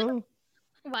will, though?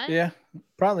 What? Yeah,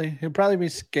 probably. He'll probably be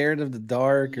scared of the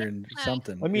dark or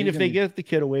something. I mean, if they get the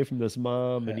kid away from this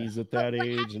mom and he's at that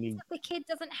age and the kid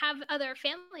doesn't have other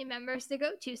family members to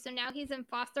go to, so now he's in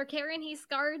foster care and he's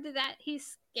scarred and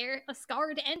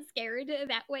scared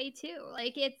that way too.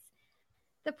 Like, it's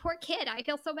the poor kid. I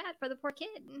feel so bad for the poor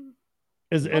kid.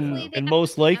 And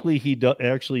most likely he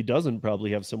actually doesn't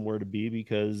probably have somewhere to be,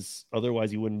 because otherwise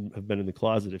he wouldn't have been in the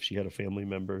closet if she had a family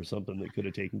member or something that could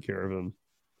have taken care of him.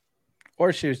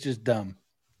 Or she was just dumb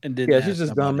and didn't. Yeah, she's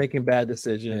just dumb, making bad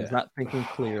decisions, not thinking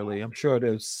clearly. I'm sure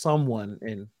there's someone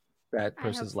in that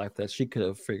person's life that she could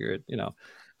have figured. I don't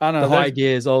know. The whole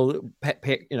idea is,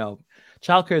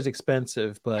 childcare is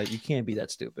expensive, but you can't be that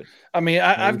stupid. I mean,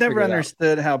 I've never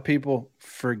understood how people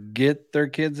forget their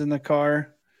kids in the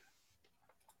car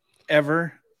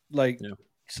ever.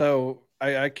 So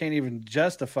I can't even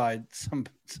justify some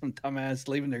dumbass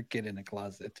leaving their kid in a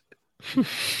closet.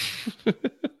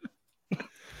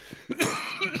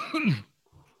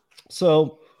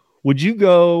 So would you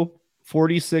go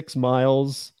 46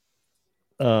 miles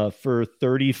for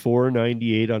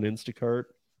 $34.98 on Instacart,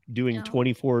 doing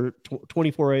 24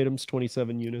 items,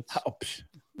 27 units?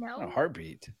 No. A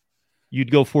heartbeat. You'd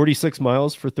go 46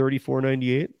 miles for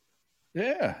 $34.98?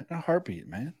 Yeah, a heartbeat,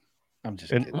 man. I'm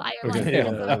just kidding.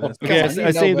 Okay,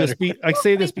 I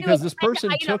say this because this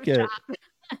person took it.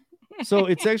 So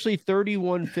it's actually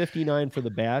 $31.59 for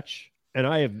the batch, and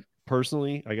I have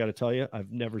personally, I got to tell you,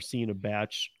 I've never seen a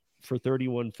batch for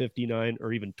 $31.59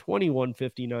 or even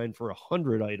 $21.59 for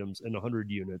 100 items and 100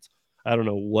 units. I don't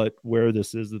know where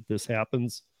this is that this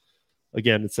happens.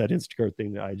 Again, it's that Instacart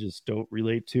thing that I just don't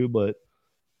relate to, but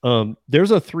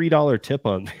there's a $3 tip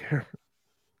on there,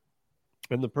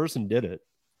 and the person did it.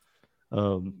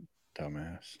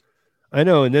 Dumbass. I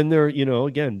know. And then there,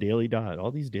 again, Daily Dot,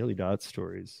 all these Daily Dot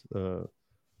stories.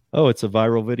 It's a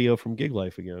viral video from Gig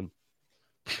Life again.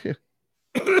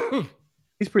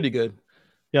 He's pretty good.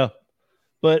 Yeah.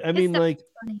 But I mean,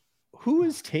 who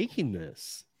is taking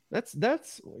this?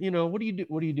 That's what do you do?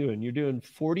 What are you doing? You're doing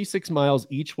 46 miles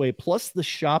each way plus the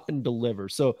shop and deliver.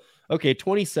 So, okay,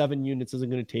 27 units isn't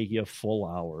going to take you a full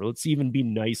hour. Let's even be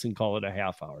nice and call it a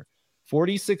half hour.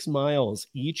 46 miles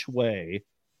each way.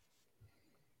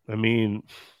 I mean,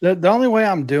 the only way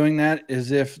I'm doing that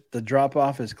is if the drop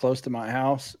off is close to my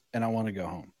house and I want to go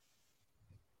home.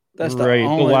 That's right.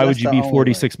 But why would you be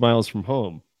 46 miles from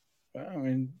home? Well, I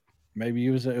mean, maybe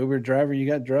you was an Uber driver, you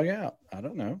got drug out. I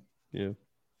don't know. Yeah.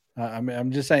 I mean,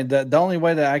 I'm just saying that the only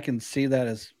way that I can see that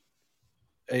as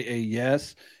a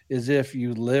yes is if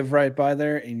you live right by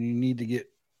there and you need to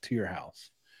get to your house.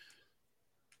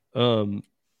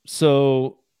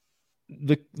 So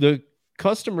the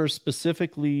customer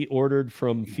specifically ordered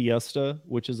from Fiesta,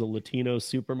 which is a Latino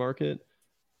supermarket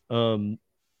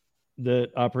that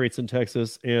operates in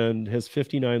Texas and has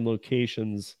 59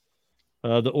 locations.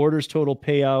 The order's total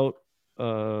payout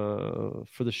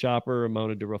for the shopper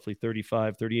amounted to roughly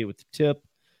 $38 with the tip,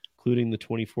 including the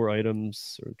 24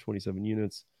 items or 27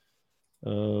 units.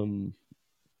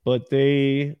 But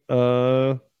they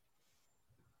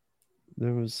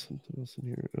there was something else in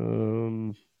here.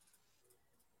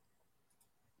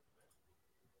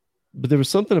 But there was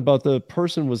something about the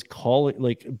person was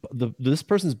calling, this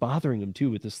person's bothering him too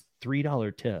with this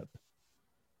 $3 tip.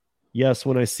 Yes,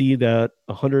 when I see that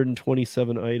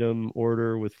 127 item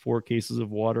order with 4 cases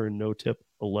of water and no tip,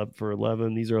 11 for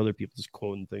 11. These are other people just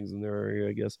quoting things in their area,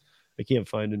 I guess. I can't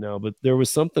find it now, but there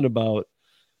was something about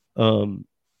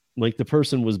the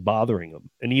person was bothering them.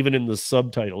 And even in the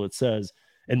subtitle, it says,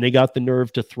 and they got the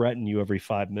nerve to threaten you every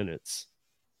 5 minutes.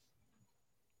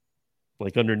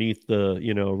 Like underneath the,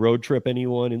 road trip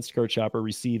anyone, Instacart shopper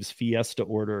receives Fiesta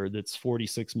order that's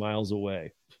 46 miles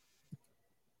away.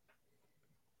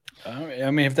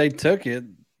 I mean, if they took it.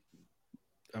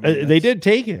 They did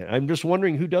take it. I'm just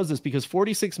wondering who does this, because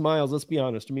 46 miles, let's be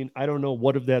honest. I mean, I don't know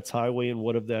what of that's highway and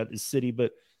what of that is city,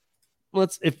 but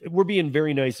if we're being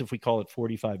very nice, if we call it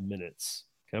 45 minutes,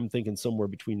 I'm thinking somewhere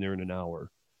between there and an hour.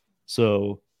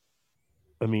 So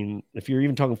I mean, if you're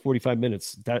even talking 45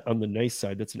 minutes, that on the nice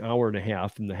side, that's an hour and a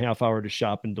half, and the half hour to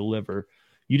shop and deliver.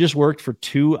 You just worked for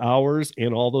 2 hours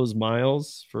and all those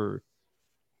miles for,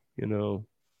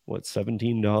 what,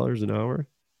 $17 an hour?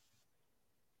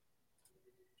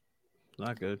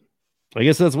 Not good. I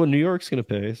guess that's what New York's going to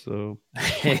pay. So,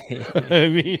 I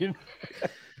mean,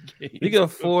 you can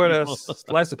afford a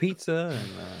slice of pizza.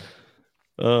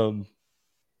 And,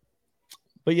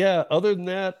 but yeah, other than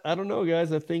that, I don't know,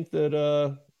 guys. I think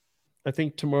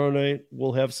tomorrow night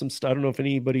we'll have some. I don't know if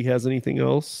anybody has anything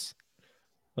else.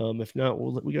 If not,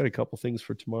 we got a couple things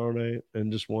for tomorrow night,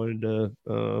 and just wanted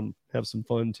to have some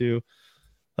fun too.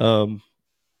 But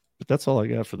that's all I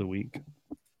got for the week.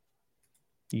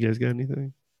 You guys got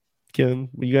anything? Kim,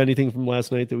 you got anything from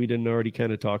last night that we didn't already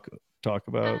kind of talk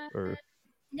about, or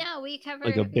no, we covered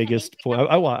like a biggest point?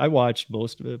 I watched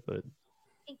most of it, but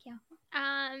thank you.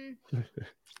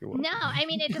 No, I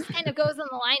mean, it just kind of goes on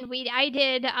the line. I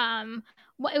did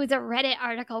it was a Reddit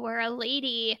article where a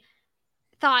lady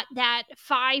thought that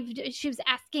she was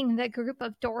asking the group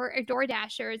of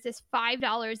DoorDashers, is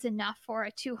 $5 enough for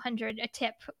a tip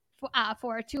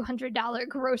for a $200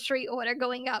 grocery order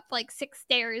going up like 6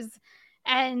 stairs?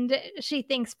 And she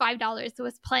thinks $5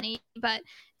 was plenty, but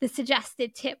the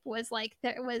suggested tip was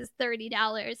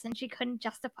 $30, and she couldn't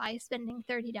justify spending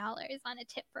 $30 on a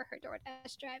tip for her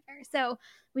DoorDash driver. So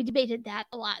we debated that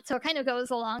a lot. So it kind of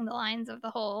goes along the lines of the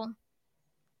whole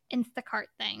Instacart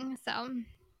thing. So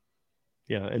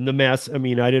yeah, and the mass. I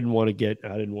mean, I didn't want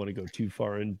to go too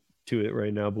far into it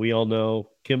right now, but we all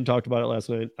know Kim talked about it last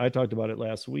night. I talked about it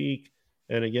last week,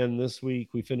 and again this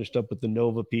week we finished up with the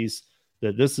Nova piece.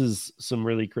 That this is some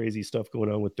really crazy stuff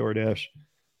going on with DoorDash.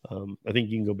 I think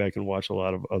you can go back and watch a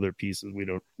lot of other pieces. We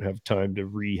don't have time to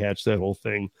rehatch that whole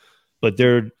thing, but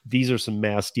these are some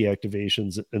mass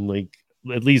deactivations, and like,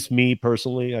 at least me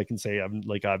personally, I can say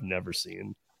I've never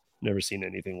seen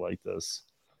anything like this.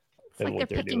 It's like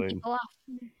they're picking people off.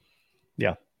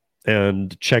 Yeah.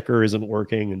 And Checker isn't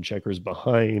working, and Checker's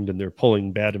behind, and they're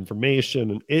pulling bad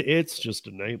information, and it's just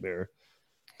a nightmare.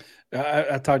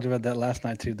 I talked about that last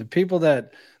night too. The people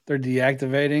that they're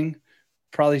deactivating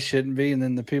probably shouldn't be, and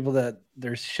then the people that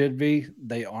there should be,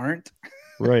 they aren't.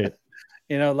 Right.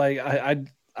 Like I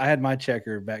had my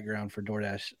Checker background for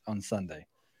DoorDash on Sunday.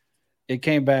 It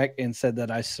came back and said that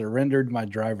I surrendered my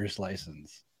driver's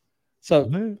license.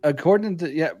 So according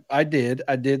to I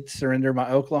did surrender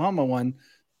my Oklahoma one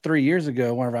 3 years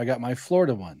ago whenever I got my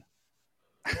Florida one.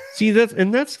 See,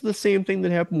 that's the same thing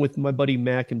that happened with my buddy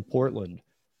Mac in Portland.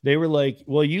 They were like,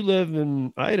 well, you live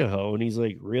in Idaho. And he's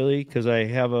like, really? Because I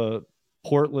have a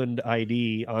Portland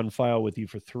ID on file with you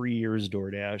for 3 years,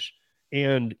 DoorDash.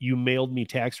 And you mailed me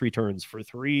tax returns for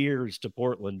 3 years to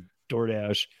Portland,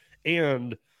 DoorDash.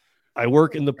 And I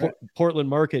work in the Portland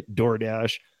market,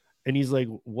 DoorDash. And he's like,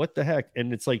 what the heck?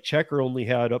 And it's like Checker only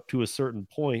had up to a certain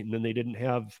point, and then they didn't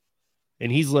have.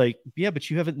 And he's like, yeah, but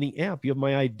you have it in the app. You have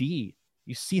my ID.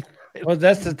 You see that? Well,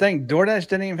 that's the thing. DoorDash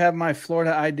didn't even have my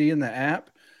Florida ID in the app.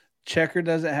 Checker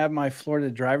doesn't have my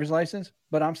Florida driver's license,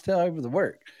 but I'm still able to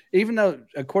work. Even though,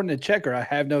 according to Checker, I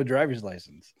have no driver's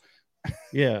license.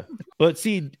 Yeah. But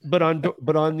on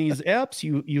these apps,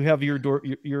 you have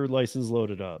your license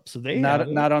loaded up. So they not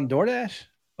on DoorDash.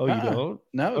 Oh, you don't?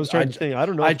 No. I was trying to think. I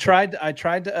don't know. I tried to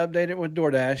update it with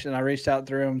DoorDash, and I reached out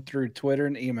through them through Twitter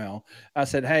and email. I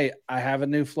said, hey, I have a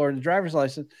new Florida driver's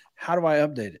license. How do I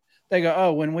update it? They go,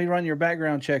 oh, when we run your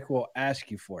background check, we'll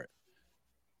ask you for it.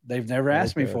 They've never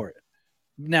asked me for it.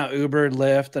 Now, Uber,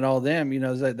 Lyft, and all them,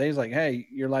 they's like, hey,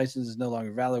 your license is no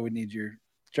longer valid. We need your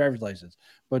driver's license.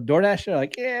 But DoorDash, they're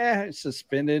like, yeah, it's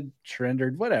suspended,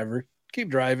 surrendered, whatever. Keep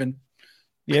driving.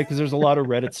 Yeah, because there's a lot of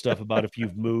Reddit stuff about if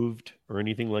you've moved or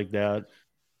anything like that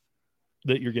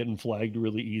you're getting flagged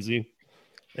really easy.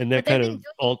 And that kind of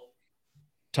all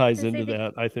ties into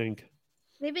that, I think.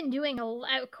 They've been doing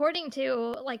according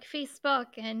to like Facebook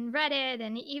and Reddit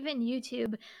and even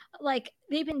YouTube, like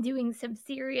they've been doing some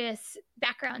serious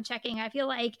background checking. I feel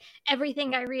like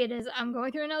everything I read is I'm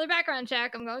going through another background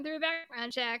check. I'm going through a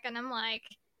background check. And I'm like,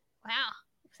 wow,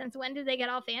 since when did they get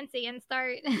all fancy and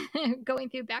start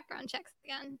going through background checks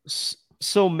again?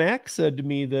 So Max said to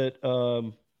me that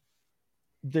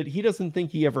that he doesn't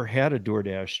think he ever had a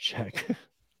DoorDash check.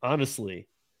 Honestly.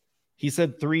 He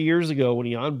said 3 years ago when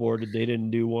he onboarded, they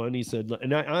didn't do one. He said,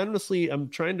 and I'm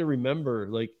trying to remember,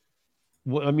 like,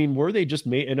 were they just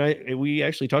made? And we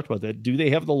actually talked about that. Do they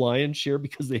have the lion's share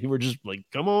because they were just like,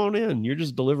 come on in, you're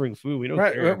just delivering food. We don't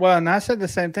care. Well, and I said the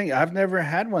same thing. I've never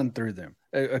had one through them.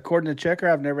 According to Checker,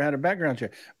 I've never had a background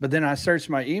check. But then I searched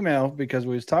my email because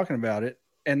we was talking about it,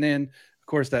 and then of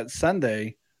course that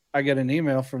Sunday I get an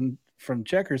email from from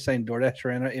Checkers saying DoorDash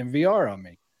ran an MVR on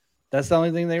me. That's the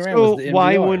only thing they ran was the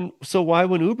MVR. Why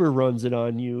when Uber runs it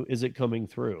on you, is it coming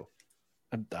through?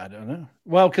 I don't know.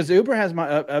 Well, because Uber has my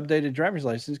updated driver's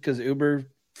license because Uber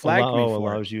flagged me for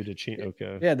allows it. you to change.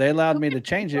 Okay. Yeah, they allowed me to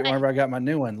change it whenever I got my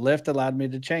new one. Lyft allowed me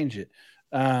to change it.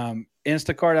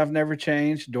 Instacart I've never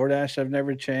changed. DoorDash I've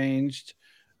never changed.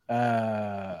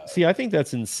 See, I think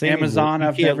that's insane. Amazon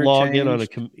I've never log in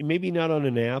changed. on maybe not on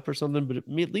an app or something, but at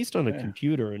least on a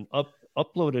computer and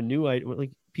upload a new item.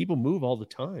 Like people move all the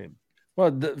time.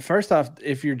 Well, first off,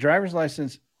 if your driver's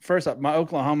license, first off, my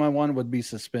Oklahoma one would be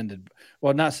suspended.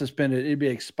 Well, not suspended; it'd be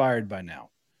expired by now.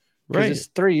 Right, it's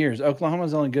 3 years.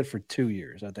 Oklahoma's only good for 2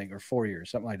 years, I think, or 4 years,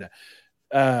 something like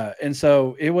that. And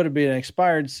so it would have been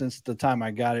expired since the time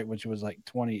I got it, which was like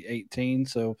 2018.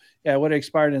 So yeah, it would have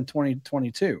expired in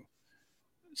 2022.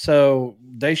 So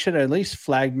they should have at least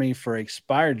flagged me for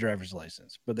expired driver's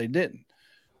license, but they didn't.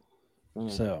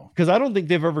 So because I don't think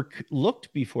they've ever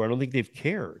looked before. I don't think they've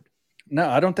cared. No,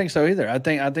 I don't think so either. I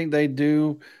think they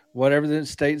do whatever the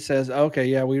state says. Okay,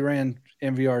 yeah, we ran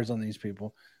MVRs on these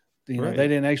people. You know, they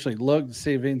didn't actually look to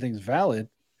see if anything's valid,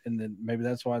 and then maybe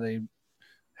that's why they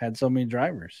had so many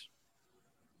drivers.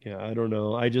 Yeah, I don't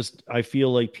know. I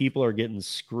feel like people are getting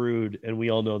screwed, and we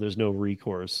all know there's no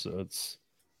recourse. So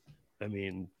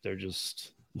they're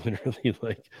just literally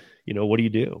like, what do you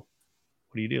do?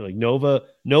 What do you do? Like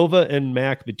Nova and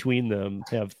Mac between them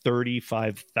have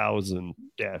 35,000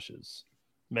 dashes.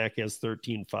 Mac has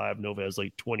 13.5. Nova has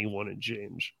like 21 and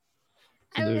change.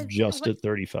 So they're just at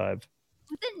 35.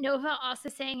 Wasn't Nova also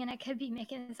saying, and I could be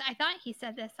making this, I thought he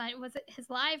said this on, was it his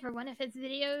live or one of his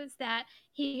videos, that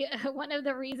one of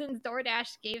the reasons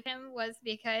DoorDash gave him was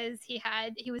because he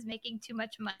was making too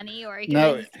much money, or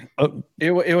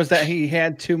it was that he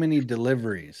had too many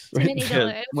deliveries.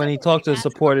 When he talked to the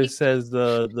support, it says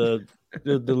the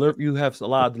you have a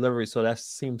lot of deliveries, so that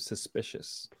seems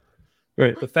suspicious.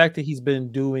 Right. The fact that he's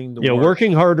been doing the work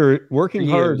working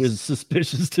hard is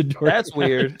suspicious to DoorDash. That's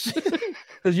weird.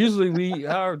 Because usually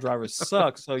our drivers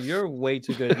suck, so you're way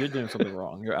too good. You're doing something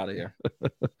wrong. You're out of here.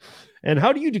 And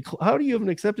how do you have an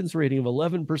acceptance rating of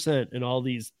 11% in all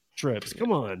these trips?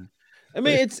 Come on. I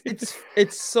mean,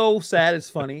 it's so sad. It's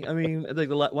funny. I mean, I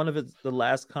think one of the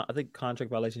last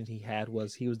contract violations he had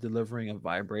was he was delivering a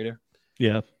vibrator.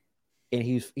 Yeah, and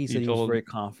he said he was very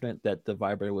confident that the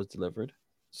vibrator was delivered.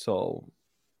 So,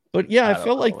 but yeah, I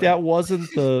felt like that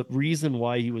wasn't the reason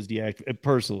why he was deactivated.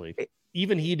 Personally,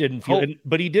 even he didn't feel it,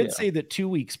 but he did say that 2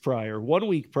 weeks prior, 1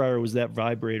 week prior was that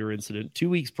vibrator incident. 2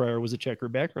 weeks prior was a checker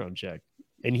background check,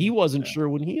 and he wasn't sure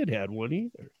when he had one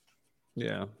either.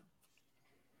 Yeah.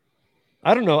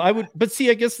 I don't know. But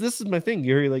see, I guess this is my thing,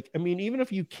 Gary. Like, I mean, even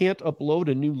if you can't upload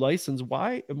a new license,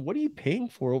 what are you paying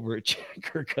for over at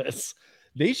Checker? Because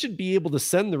they should be able to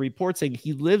send the report saying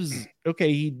he lives.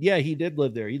 Okay, he did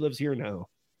live there. He lives here now.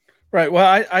 Right.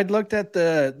 Well, I looked at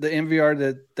the MVR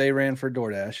that they ran for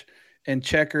DoorDash, and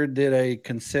Checker did a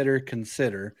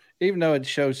consider, even though it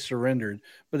shows surrendered.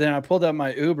 But then I pulled up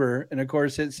my Uber, and of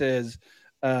course it says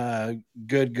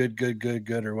good,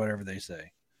 or whatever they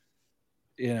say.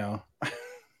 Yeah,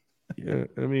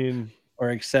 I mean, or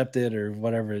accepted or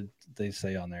whatever they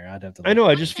say on there. I'd have to. I know.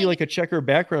 I just feel like a Checker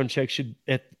background check should,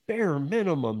 at bare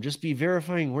minimum, just be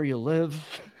verifying where you live.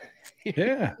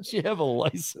 Yeah, you have a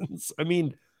license. I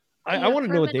mean, I want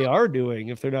to know what they are doing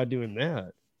if they're not doing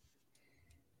that.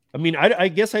 I mean, I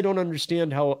guess I don't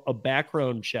understand how a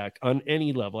background check on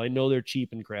any level. I know they're cheap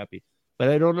and crappy, but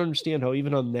I don't understand how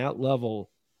even on that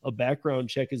level, a background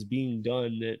check is being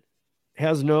done that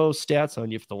has no stats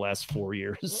on you for the last 4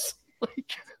 years.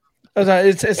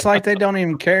 It's like they don't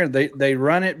even care. They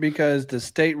run it because the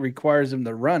state requires them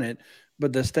to run it,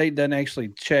 but the state doesn't actually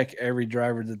check every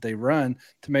driver that they run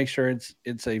to make sure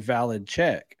it's a valid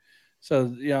check.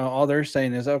 So all they're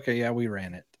saying is, okay, yeah, we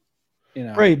ran it.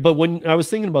 Right. But when I was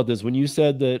thinking about this, when you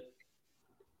said that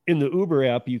in the Uber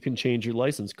app you can change your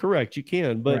license, correct? You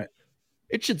can, but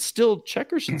it should still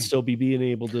Checker should still be being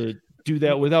able to do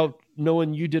that without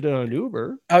knowing you did it on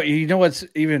Uber. Oh, you know what's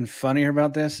even funnier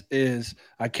about this is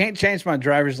I can't change my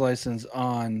driver's license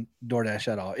on DoorDash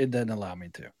at all. It doesn't allow me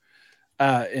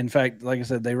to. In fact, like I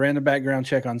said, they ran a background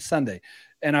check on Sunday.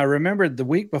 And I remembered the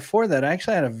week before that, I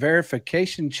actually had a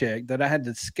verification check that I had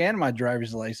to scan my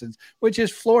driver's license, which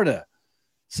is Florida.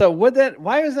 So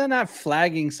why is that not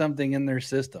flagging something in their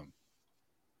system?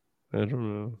 I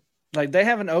don't know. Like they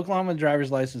have an Oklahoma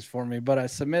driver's license for me, but I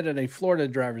submitted a Florida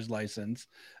driver's license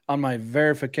on my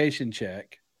verification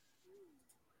check.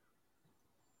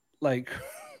 Like,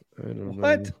 I don't know.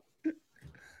 What?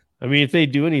 I mean, if they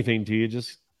do anything to you,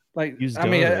 just Like, Use I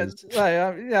mean, does.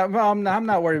 yeah, I'm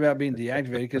not worried about being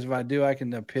deactivated because if I do, I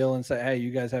can appeal and say, hey,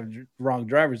 you guys have wrong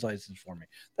driver's license for me.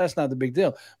 That's not the big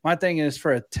deal. My thing is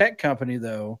for a tech company,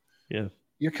 though, Yeah.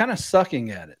 you're kind of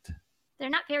sucking at it. They're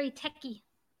not very techy.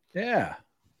 Yeah.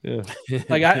 Yeah.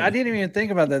 Like, I didn't even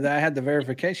think about that I had the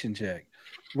verification check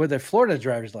with a Florida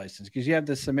driver's license because you have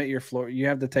to submit you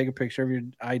have to take a picture of your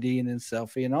ID and then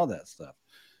selfie and all that stuff.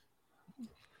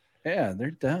 Yeah,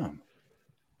 they're dumb.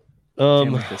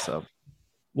 Can't look this up.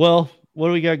 Well, what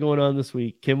do we got going on this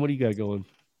week? Kim, what do you got going?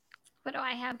 What do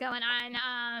I have going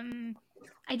on?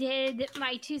 I did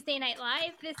my Tuesday Night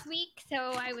Live this week,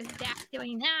 so I was back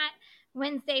doing that.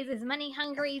 Wednesdays is Money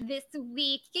Hungry. This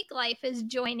week, Gig Life is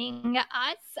joining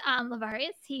us.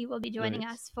 Lavarius, he will be joining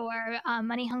us for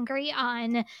Money Hungry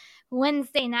on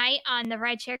Wednesday night on the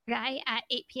Rideshare Guy at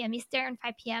 8 p.m. Eastern,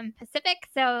 5 p.m. Pacific.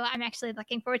 So I'm actually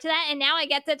looking forward to that. And now I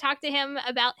get to talk to him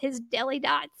about his Daily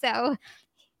Dot. So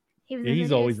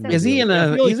he's always in is he an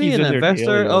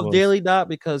investor of almost. Daily Dot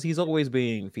because he's always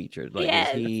being featured? Like,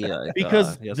 yes. is he,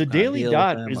 because the Daily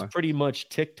Dot is pretty much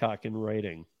TikTok in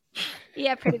writing.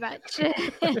 Yeah, pretty much.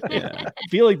 Yeah. I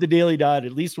feel like the Daily Dot,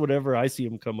 at least whatever I see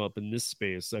him come up in this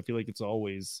space, I feel like it's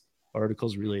always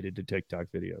articles related to TikTok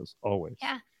videos. Always.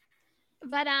 Yeah.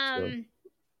 But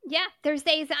yeah,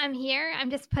 Thursdays I'm here.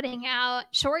 I'm just putting out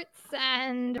shorts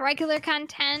and regular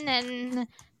content and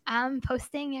I'm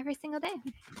posting every single day.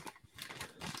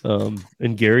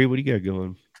 And Gary, what do you got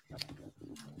going?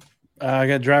 I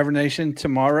got Driver Nation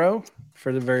tomorrow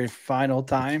for the very final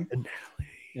time.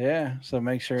 Yeah, so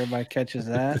make sure everybody catches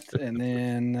that. And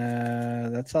then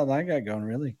that's all I got going,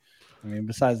 really. I mean,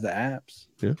 besides the apps.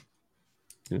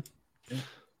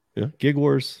 Yeah. Gig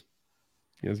Wars.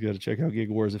 You guys got to check out Gig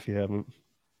Wars if you haven't.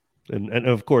 And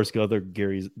of course, go other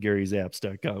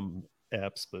Gary'sApps.com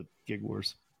apps, but Gig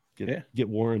Wars. Get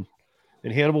Warren.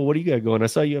 And Hannibal, what do you got going? I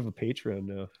saw you have a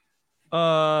Patreon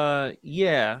now.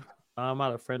 Yeah. I'm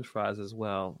out of French fries as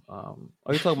well.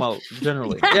 Are you talking about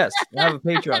generally? Yes, I have a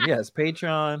Patreon. Yes,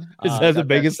 Patreon. Is that the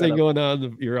biggest thing going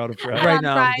on? You're out of fries right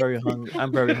now.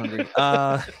 I'm very hungry.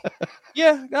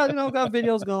 Yeah, got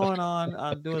videos going on.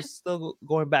 I'm still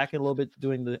going back a little bit,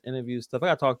 doing the interview stuff. I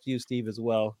got to talk to you, Steve, as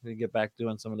well. We get back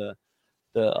doing some of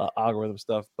the algorithm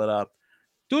stuff, but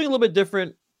doing a little bit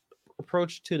different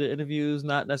approach to the interviews.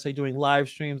 Not necessarily doing live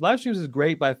streams. Live streams is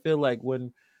great, but I feel like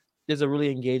when there's a really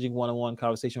engaging one-on-one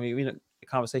conversation. A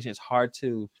conversation is hard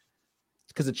to,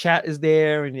 because the chat is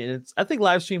there, and I think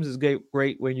live streams is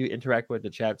great when you interact with the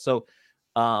chat. So,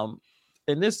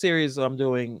 in this series I'm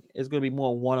doing, it's going to be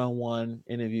more one-on-one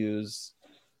interviews,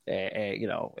 and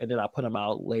then I put them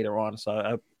out later on. So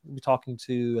I'll be talking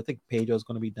to, I think Pedro's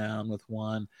going to be down with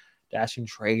one, Dashing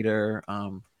Trader,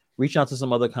 reaching out to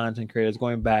some other content creators,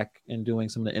 going back and doing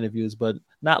some of the interviews, but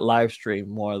not live stream,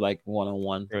 more like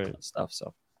one-on-one stuff.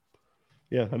 So.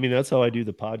 Yeah, I mean, that's how I do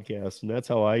the podcast, and that's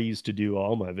how I used to do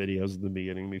all my videos in the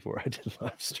beginning before I did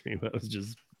live stream. I was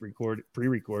just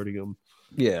pre-recording them.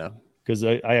 Yeah. Because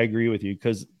I agree with you,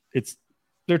 because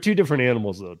they're two different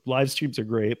animals, though. Live streams are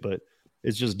great, but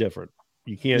it's just different.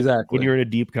 You can't, when you're in a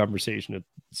deep conversation,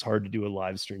 it's hard to do a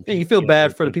live stream. And you feel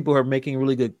bad for the people who are making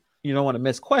really good, you don't want to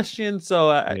miss questions. So,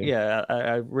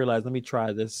 I realized, let me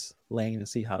try this lane and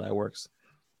see how that works.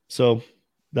 So,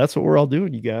 that's what we're all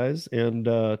doing, you guys. And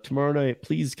tomorrow night,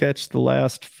 please catch the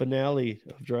last finale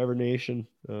of Driver Nation.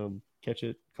 Catch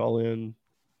it, call in,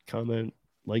 comment,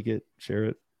 like it, share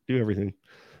it, do everything.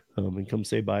 And come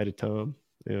say bye to Tom.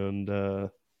 And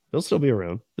he'll still be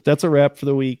around. But that's a wrap for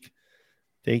the week.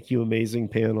 Thank you, amazing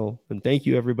panel. And thank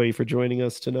you, everybody, for joining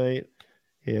us tonight.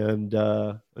 And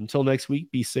until next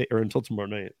week, be safe. Or until tomorrow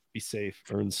night, be safe,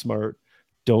 earn smart.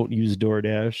 Don't use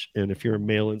DoorDash. And if you're a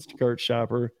male Instacart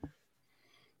shopper,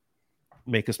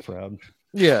 make us proud.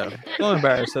 Yeah, don't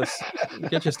embarrass us.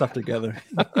 Get your stuff together.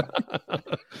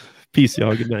 Peace,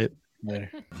 y'all. Good night.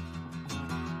 Later.